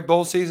do all right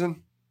bowl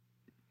season?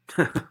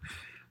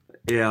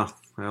 Yeah.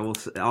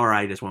 All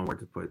right is one word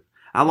to put.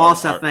 I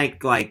lost, I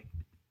think, like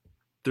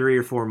 3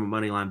 or 4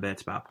 money line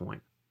bets by a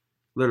point.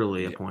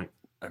 Literally a point.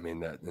 I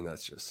mean,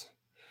 that's just,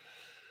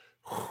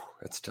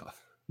 that's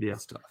tough. Yeah.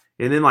 That's tough.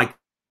 And then, like,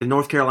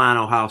 North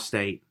Carolina, Ohio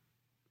State,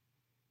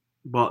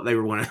 but they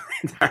were winning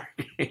the entire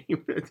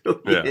game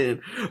until the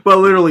end. But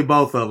literally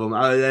both of them.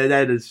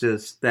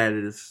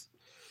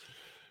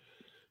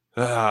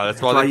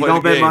 That's why you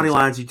don't bet money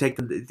lines. You take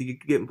you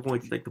get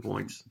points. You take the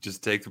points.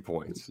 Just take the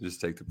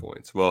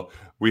points. Well,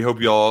 we hope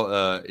you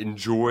all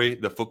enjoy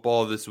the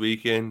football this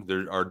weekend.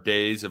 There are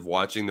days of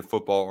watching the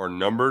football are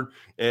numbered,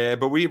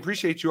 but we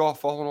appreciate you all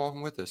following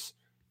along with us,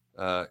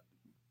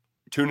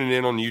 tuning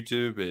in on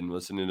YouTube and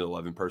listening to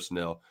 11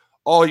 Personnel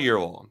all year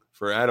long.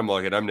 For Adam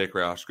Luckett, I'm Nick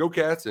Roush. Go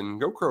Cats and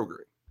go Crow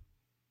Green.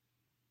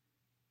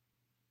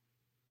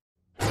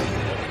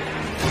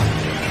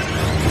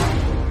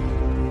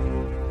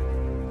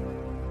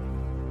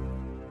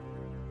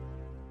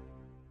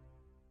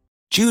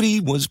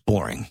 Judy was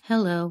boring.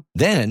 Hello.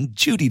 Then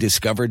Judy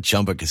discovered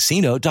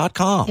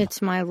ChumbaCasino.com.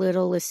 It's my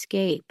little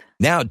escape.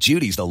 Now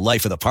Judy's the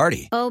life of the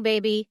party. Oh,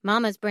 baby,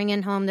 mama's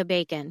bringing home the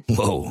bacon.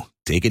 Whoa,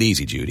 take it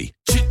easy, Judy.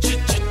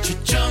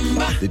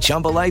 The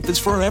Chumba life is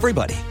for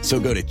everybody. So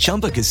go to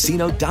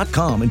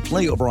ChumbaCasino.com and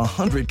play over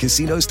 100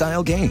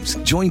 casino-style games.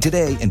 Join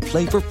today and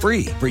play for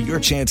free for your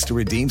chance to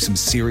redeem some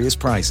serious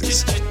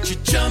prizes.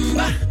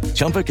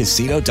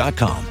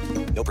 ChumbaCasino.com.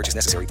 No purchase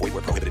necessary. Void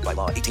where prohibited by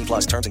law.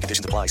 18+ terms and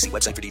conditions apply. See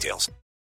website for details.